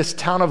than this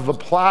town of La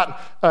Platte,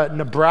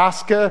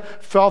 Nebraska,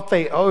 felt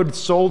they owed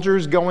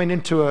soldiers going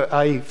into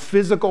a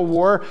physical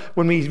war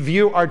when we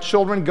view our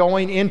children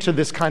going into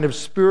this kind of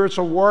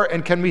spiritual war?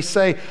 And can we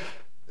say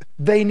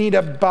they need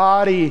a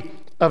body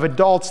of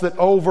adults that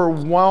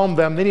overwhelm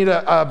them? They need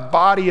a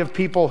body of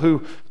people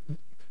who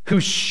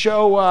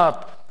show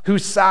up, who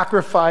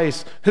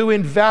sacrifice, who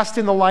invest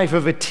in the life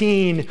of a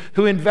teen,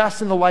 who invest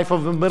in the life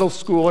of a middle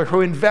schooler, who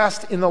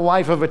invest in the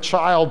life of a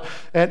child,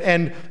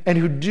 and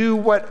who do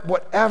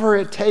whatever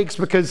it takes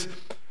because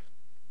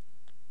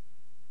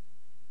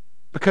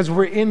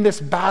we're in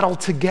this battle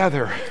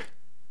together.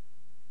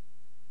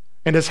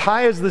 And as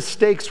high as the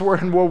stakes were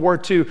in World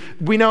War II,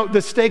 we know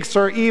the stakes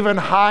are even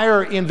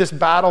higher in this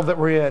battle that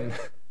we're in.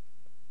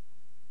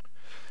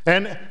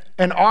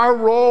 And our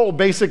role,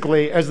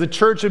 basically, as the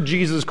Church of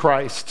Jesus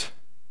Christ,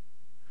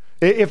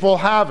 if we'll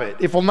have it,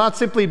 if we'll not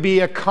simply be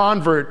a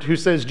convert who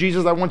says,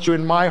 Jesus, I want you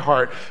in my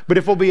heart, but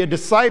if we'll be a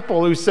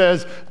disciple who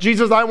says,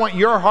 Jesus, I want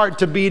your heart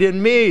to beat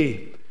in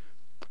me.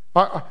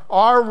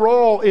 Our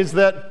role is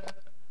that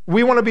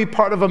we want to be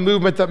part of a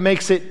movement that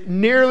makes it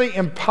nearly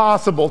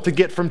impossible to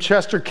get from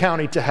Chester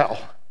County to hell.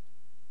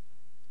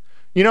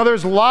 You know,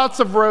 there's lots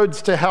of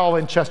roads to hell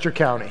in Chester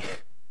County.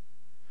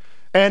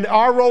 And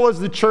our role as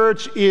the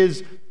church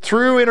is,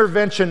 through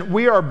intervention,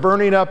 we are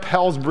burning up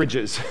hell's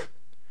bridges.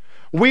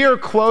 We are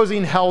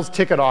closing hell's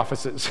ticket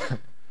offices.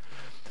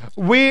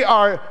 We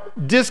are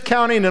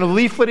discounting and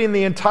leafleting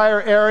the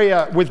entire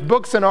area with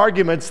books and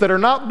arguments that are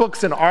not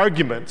books and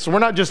arguments. We're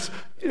not just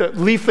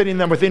leafleting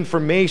them with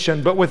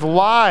information, but with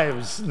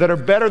lives that are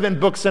better than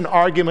books and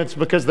arguments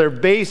because they're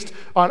based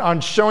on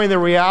showing the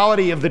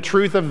reality of the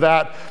truth of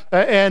that.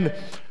 And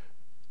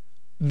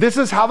this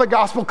is how the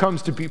gospel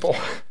comes to people.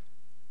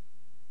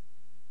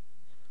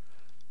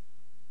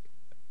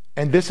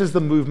 And this is the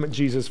movement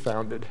Jesus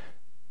founded.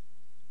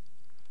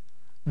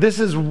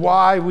 This is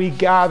why we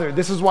gather.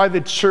 This is why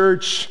the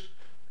church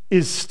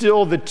is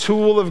still the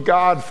tool of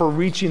God for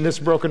reaching this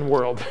broken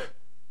world.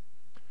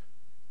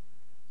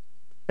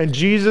 And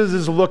Jesus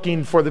is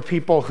looking for the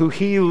people who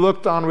he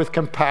looked on with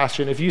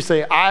compassion. If you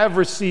say, I have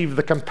received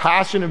the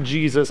compassion of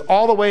Jesus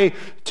all the way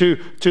to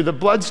the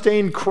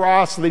bloodstained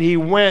cross that he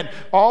went,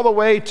 all the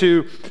way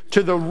to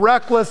the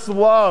reckless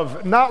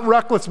love, not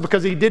reckless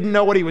because he didn't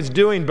know what he was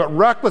doing, but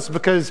reckless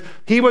because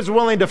he was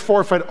willing to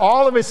forfeit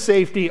all of his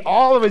safety,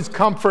 all of his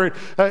comfort,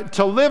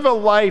 to live a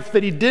life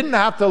that he didn't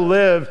have to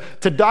live,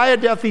 to die a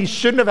death he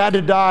shouldn't have had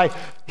to die.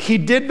 He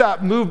did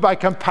that moved by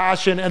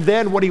compassion, and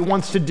then what he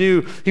wants to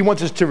do, he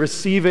wants us to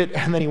receive it,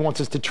 and then he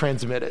wants us to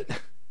transmit it.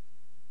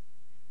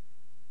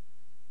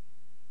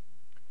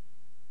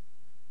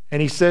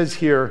 And he says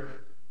here,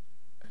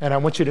 and I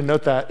want you to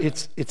note that,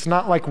 it's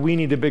not like we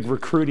need a big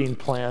recruiting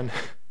plan.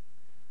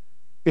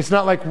 It's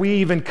not like we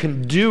even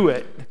can do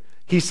it.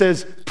 He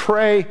says,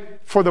 pray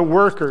for the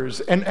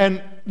workers.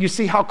 And you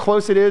see how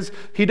close it is?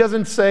 He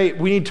doesn't say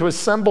we need to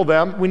assemble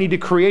them, we need to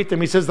create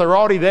them. He says they're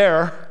already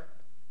there.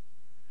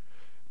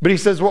 But he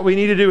says what we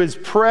need to do is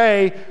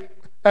pray,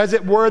 as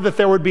it were, that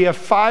there would be a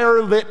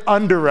fire lit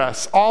under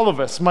us, all of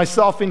us,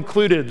 myself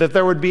included, that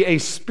there would be a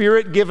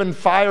spirit-given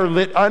fire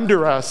lit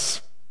under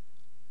us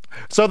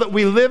so that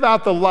we live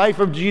out the life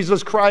of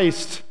Jesus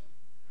Christ.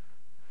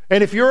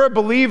 And if you're a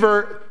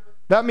believer,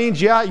 that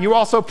means, you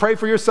also pray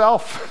for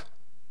yourself.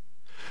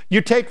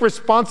 You take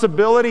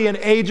responsibility and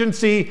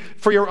agency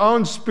for your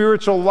own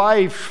spiritual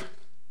life.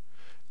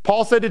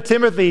 Paul said to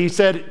Timothy, he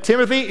said,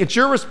 Timothy, it's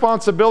your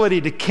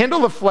responsibility to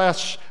kindle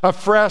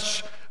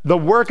afresh the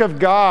work of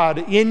God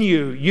in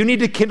you. You need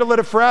to kindle it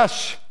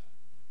afresh.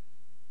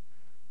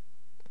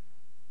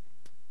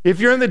 If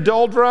you're in the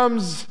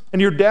doldrums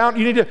and you're down,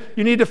 you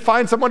need to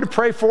find someone to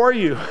pray for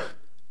you.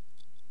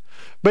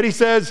 But he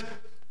says,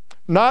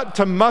 not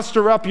to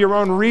muster up your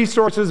own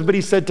resources, but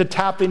he said to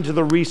tap into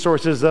the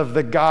resources of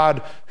the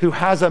God who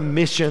has a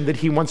mission that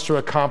he wants to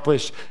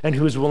accomplish and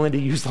who is willing to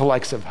use the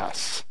likes of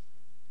us.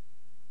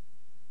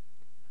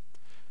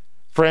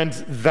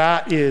 Friends,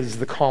 that is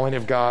the calling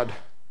of God.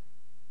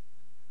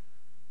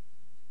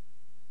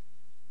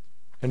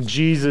 And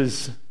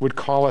Jesus would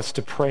call us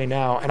to pray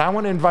now. And I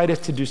want to invite us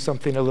to do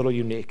something a little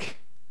unique.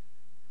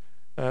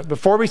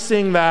 Before we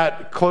sing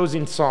that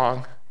closing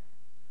song,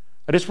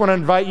 I just want to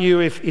invite you,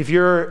 if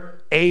you're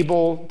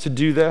able to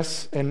do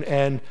this,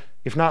 and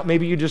if not,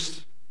 maybe you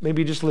just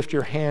lift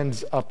your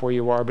hands up where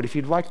you are. But if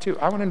you'd like to,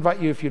 I want to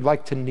invite you, if you'd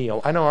like to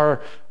kneel. I know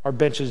our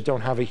benches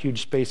don't have a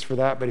huge space for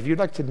that, but if you'd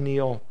like to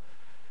kneel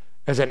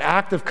as an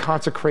act of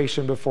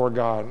consecration before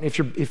God,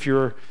 if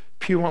your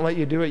pew won't let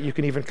you do it, you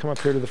can even come up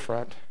here to the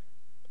front.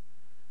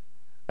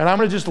 And I'm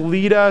going to just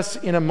lead us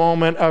in a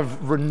moment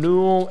of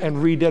renewal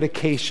and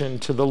rededication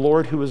to the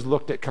Lord who has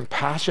looked at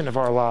compassion of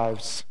our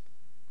lives.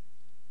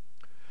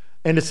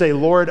 And to say,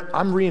 Lord,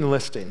 I'm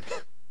re-enlisting.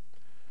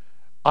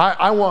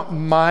 I want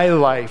my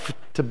life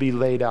to be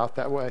laid out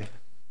that way.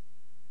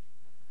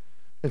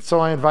 And so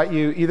I invite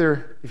you,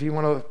 either if you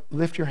want to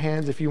lift your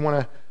hands, if you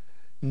want to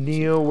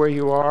kneel where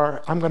you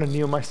are, I'm going to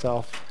kneel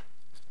myself.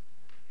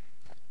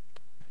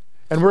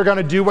 And we're going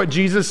to do what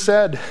Jesus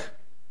said.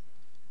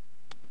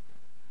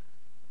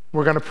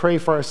 We're going to pray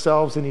for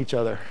ourselves and each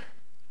other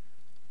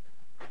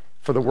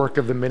for the work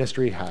of the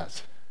ministry he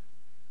has.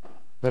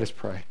 Let us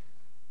pray.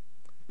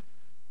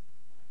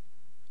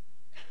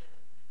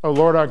 Oh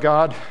Lord our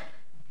God,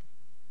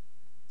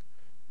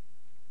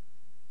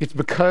 it's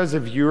because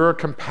of your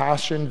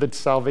compassion that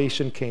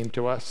salvation came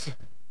to us.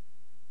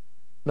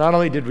 Not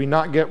only did we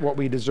not get what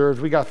we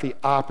deserved, we got the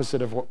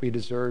opposite of what we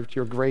deserved,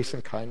 your grace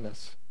and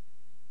kindness.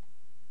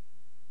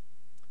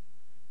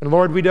 And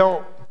Lord, we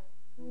don't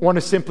want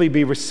to simply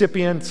be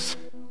recipients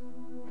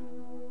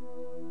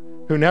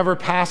who never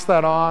pass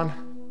that on,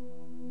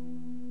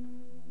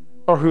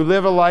 or who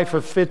live a life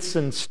of fits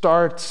and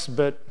starts,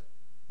 but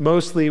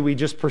mostly we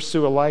just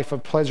pursue a life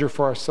of pleasure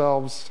for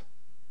ourselves.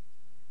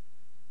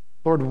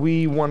 Lord,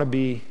 we want to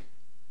be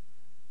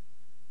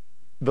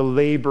the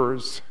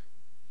laborers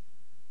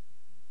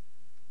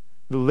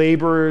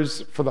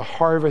for the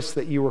harvest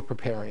that you were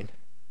preparing.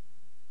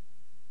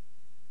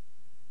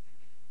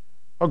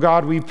 Oh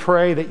God, we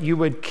pray that you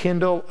would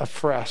kindle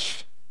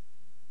afresh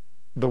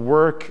the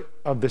work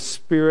of the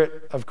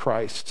Spirit of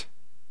Christ.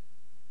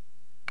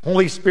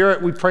 Holy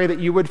Spirit, we pray that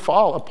you would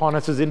fall upon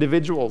us as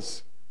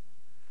individuals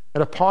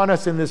and upon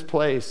us in this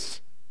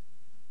place.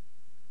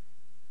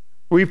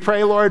 We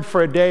pray, Lord,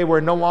 for a day where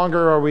no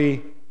longer are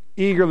we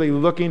eagerly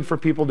looking for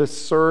people to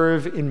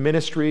serve in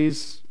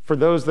ministries, for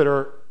those that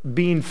are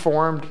being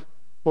formed.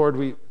 Lord,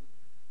 we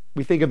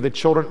think of the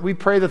children. We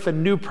pray that the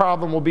new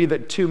problem will be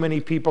that too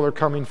many people are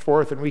coming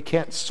forth and we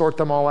can't sort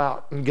them all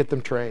out and get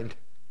them trained.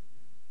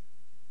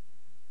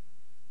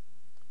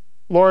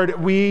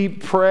 Lord, we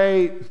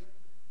pray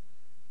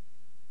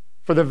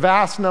for the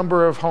vast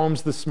number of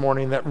homes this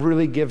morning that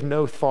really give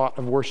no thought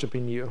of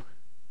worshiping you.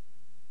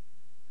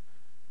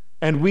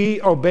 And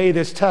we obey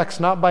this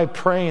text not by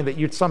praying that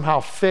you'd somehow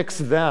fix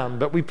them,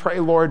 but we pray,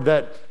 Lord,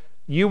 that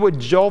you would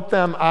jolt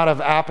them out of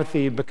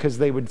apathy because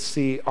they would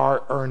see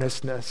our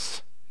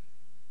earnestness.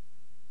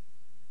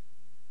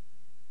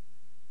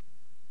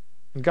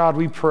 And God,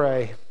 we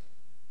pray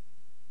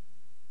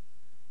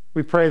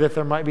that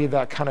there might be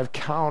that kind of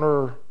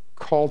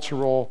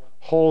counter-cultural,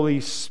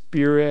 Holy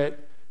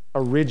Spirit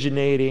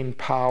originating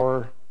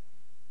power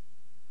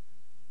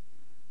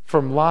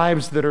from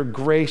lives that are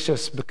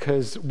gracious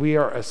because we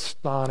are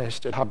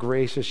astonished at how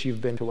gracious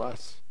you've been to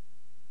us.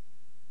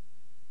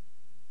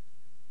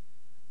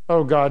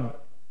 Oh God,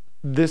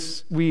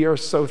 we are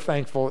so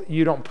thankful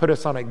you don't put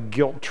us on a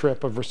guilt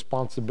trip of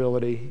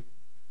responsibility.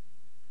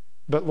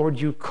 But Lord,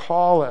 you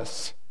call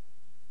us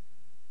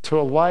to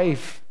a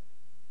life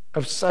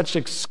of such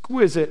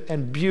exquisite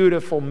and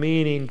beautiful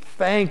meaning.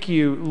 Thank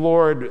you,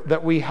 Lord,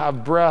 that we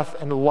have breath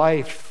and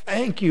life.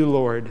 Thank you,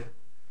 Lord,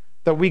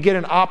 that we get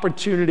an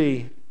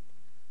opportunity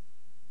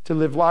to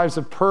live lives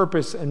of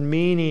purpose and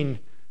meaning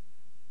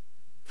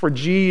for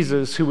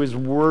Jesus, who is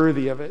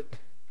worthy of it.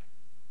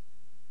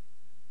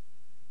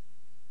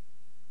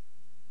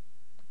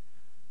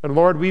 And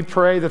Lord, we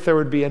pray that there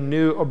would be a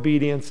new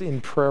obedience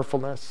in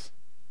prayerfulness.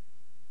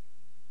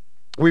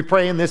 We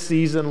pray in this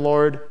season,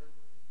 Lord,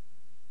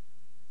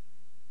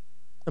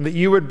 and that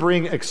you would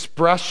bring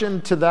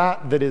expression to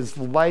that is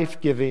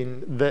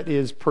life-giving, that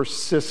is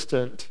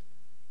persistent,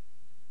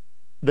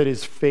 that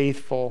is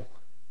faithful,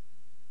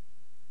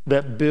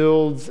 that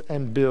builds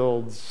and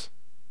builds.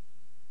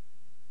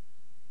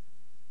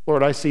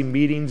 Lord, I see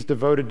meetings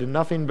devoted to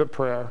nothing but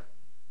prayer.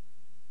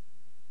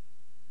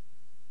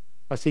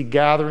 I see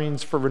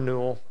gatherings for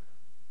renewal.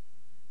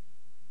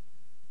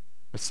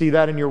 I see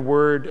that in your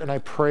word, and I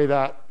pray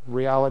that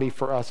reality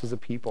for us as a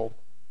people.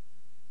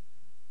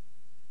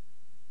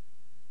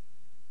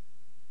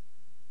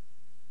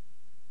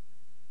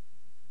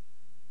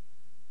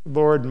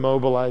 Lord,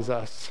 mobilize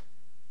us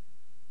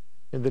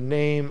in the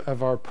name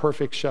of our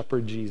perfect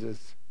shepherd,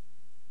 Jesus.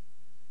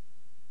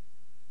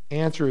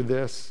 Answer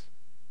this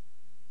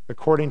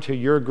according to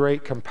your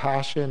great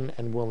compassion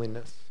and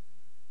willingness.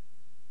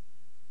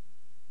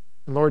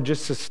 And Lord,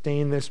 just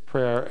sustain this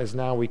prayer as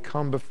now we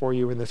come before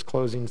you in this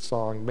closing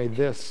song. May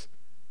this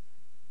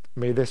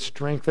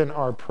strengthen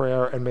our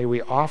prayer, and may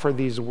we offer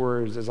these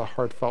words as a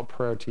heartfelt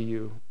prayer to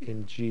you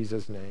in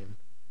Jesus' name.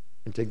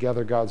 And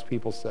together God's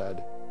people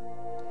said,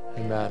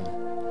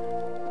 amen.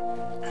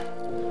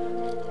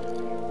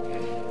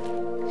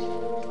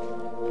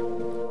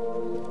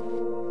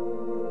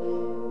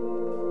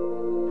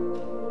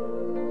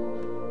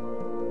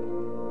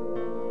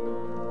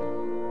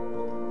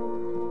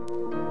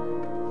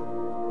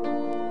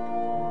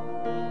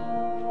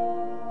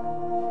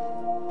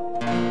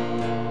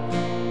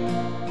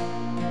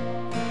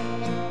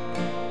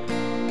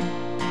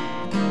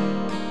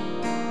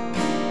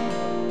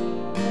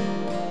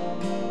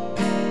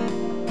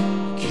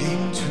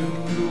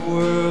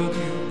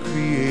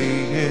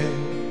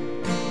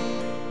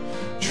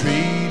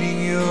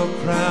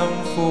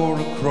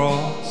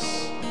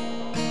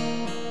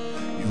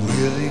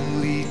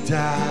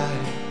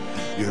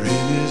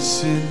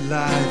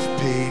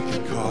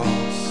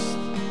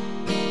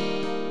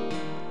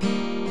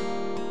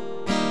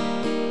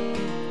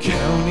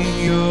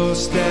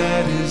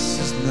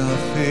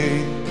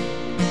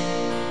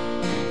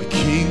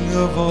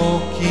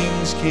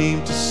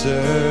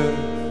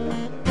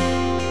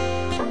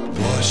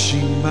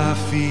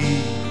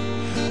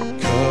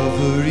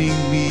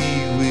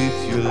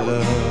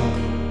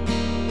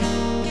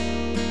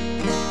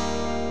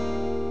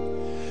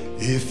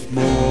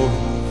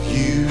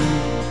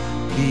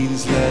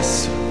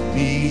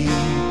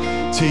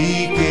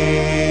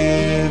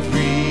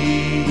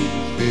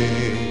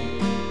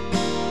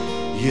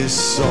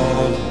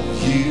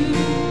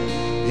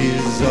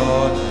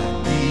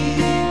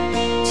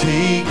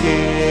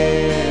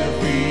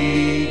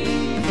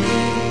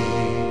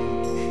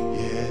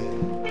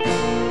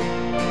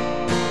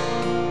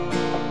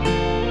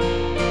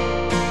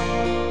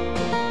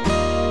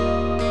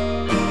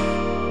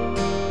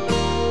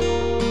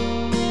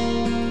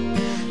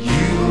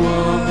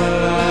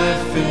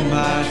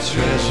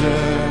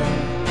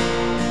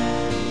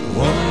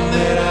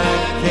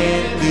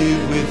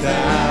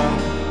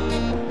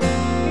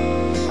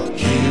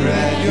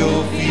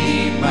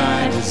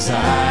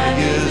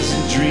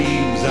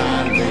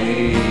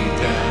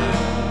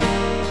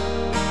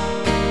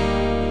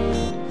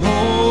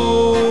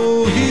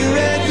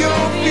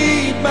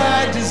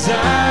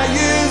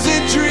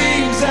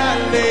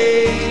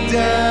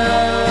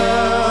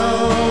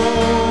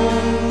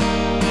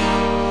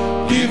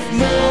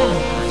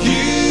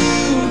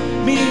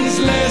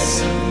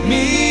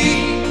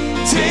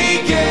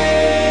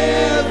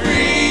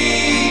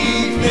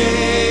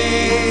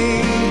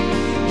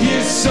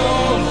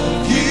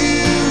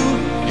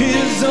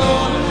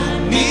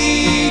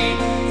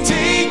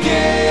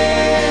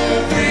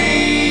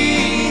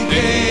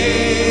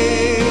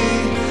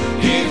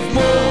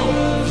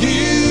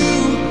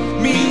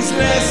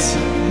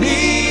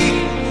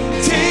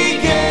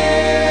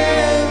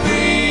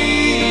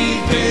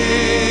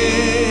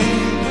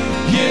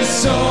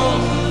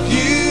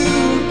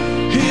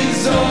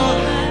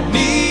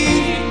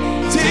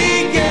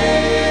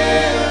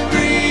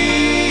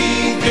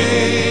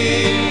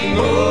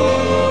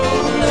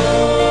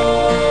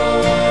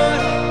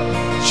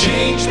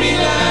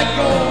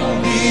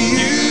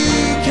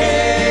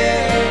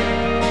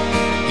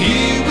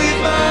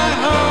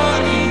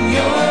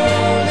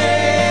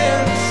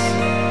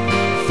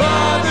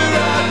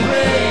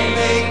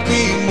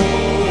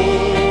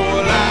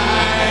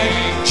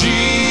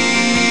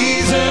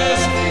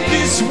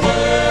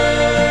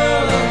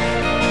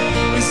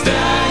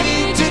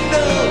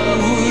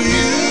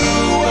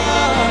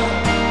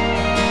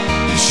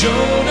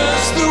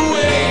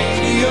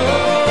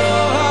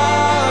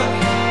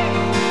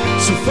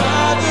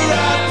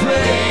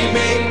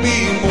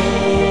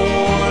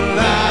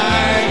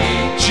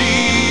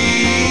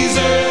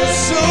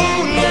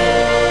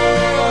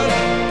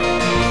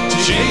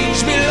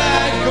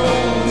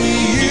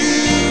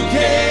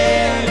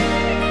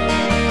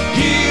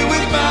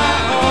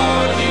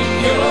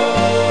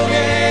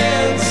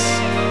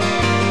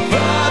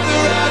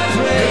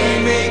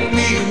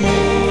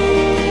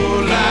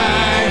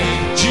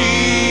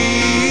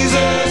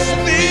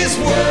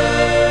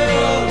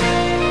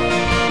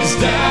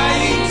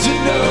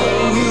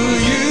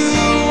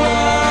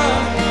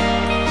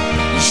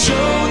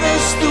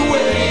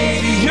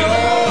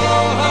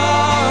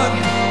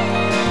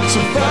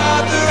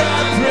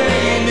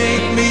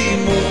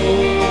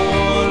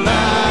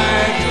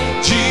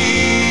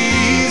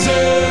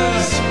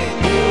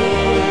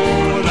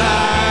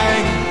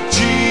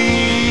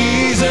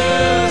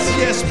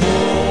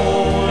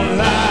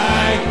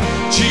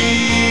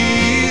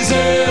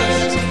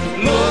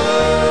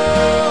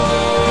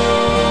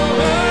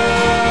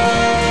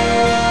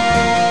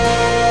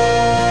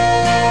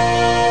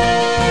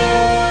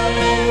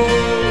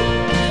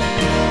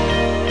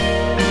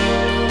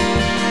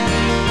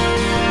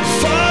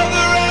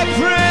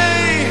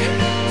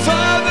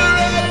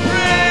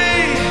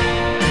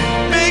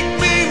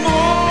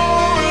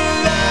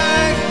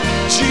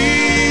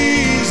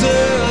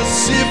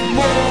 Jesus, if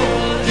more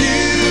of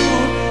you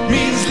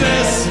means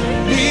less of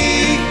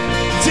me,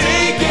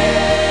 take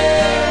everything.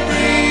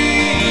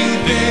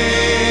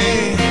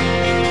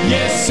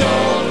 Yes,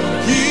 all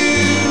of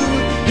you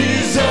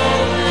is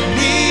all I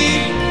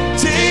need.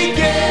 Take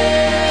everything.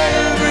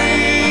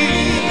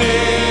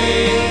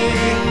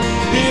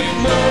 If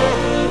more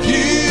of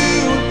you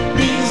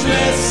means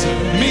less of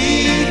me,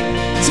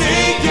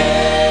 take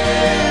everything.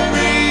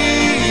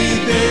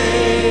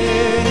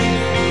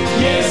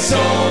 Yes, all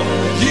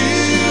of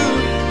you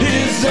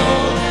is all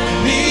I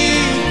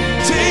need.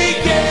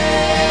 Take everything.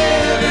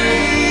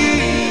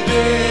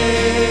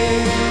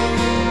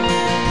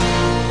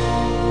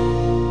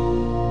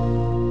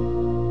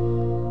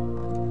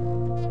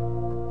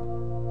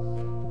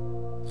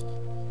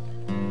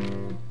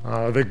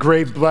 The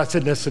great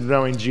blessedness of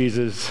knowing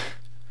Jesus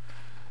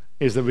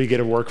is that we get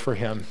to work for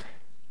him.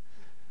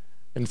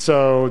 And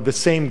so the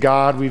same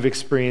God we've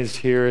experienced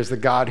here is the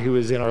God who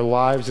is in our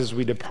lives as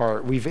we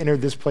depart. We've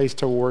entered this place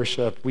to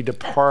worship. We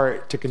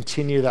depart to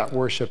continue that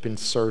worship in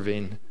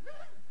serving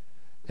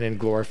and in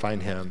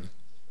glorifying him.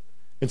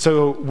 And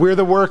so we're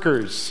the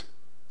workers.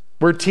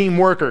 We're team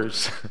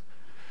workers.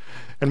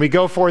 And we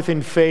go forth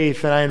in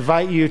faith. And I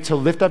invite you to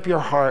lift up your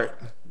heart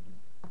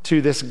to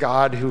this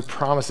God who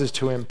promises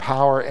to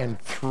empower and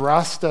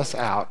thrust us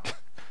out,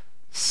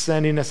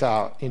 sending us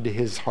out into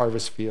his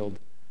harvest field.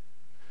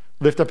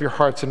 Lift up your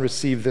hearts and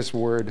receive this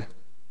word.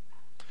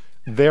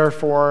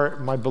 Therefore,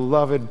 my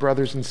beloved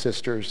brothers and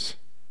sisters,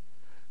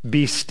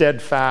 be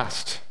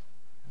steadfast,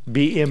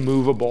 be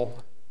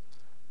immovable,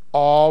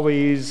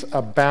 always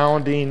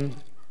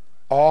abounding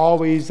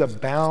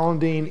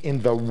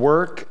in the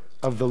work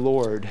of the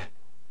Lord,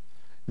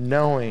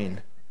 knowing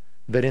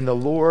that in the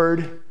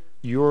Lord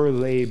your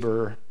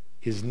labor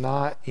is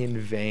not in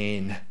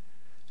vain.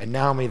 And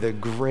now may the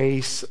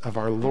grace of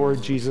our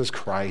Lord Jesus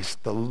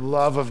Christ, the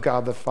love of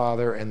God the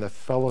Father, and the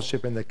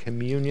fellowship and the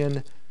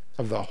communion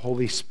of the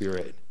Holy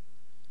Spirit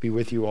be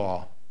with you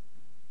all.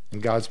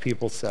 And God's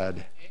people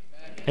said,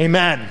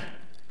 Amen.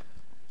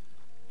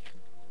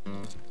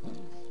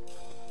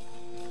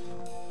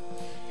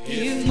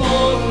 If more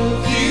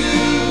of you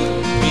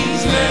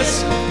means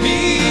less of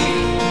me,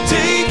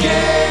 take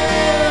everything.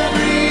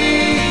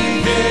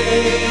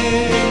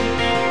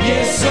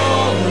 Yes,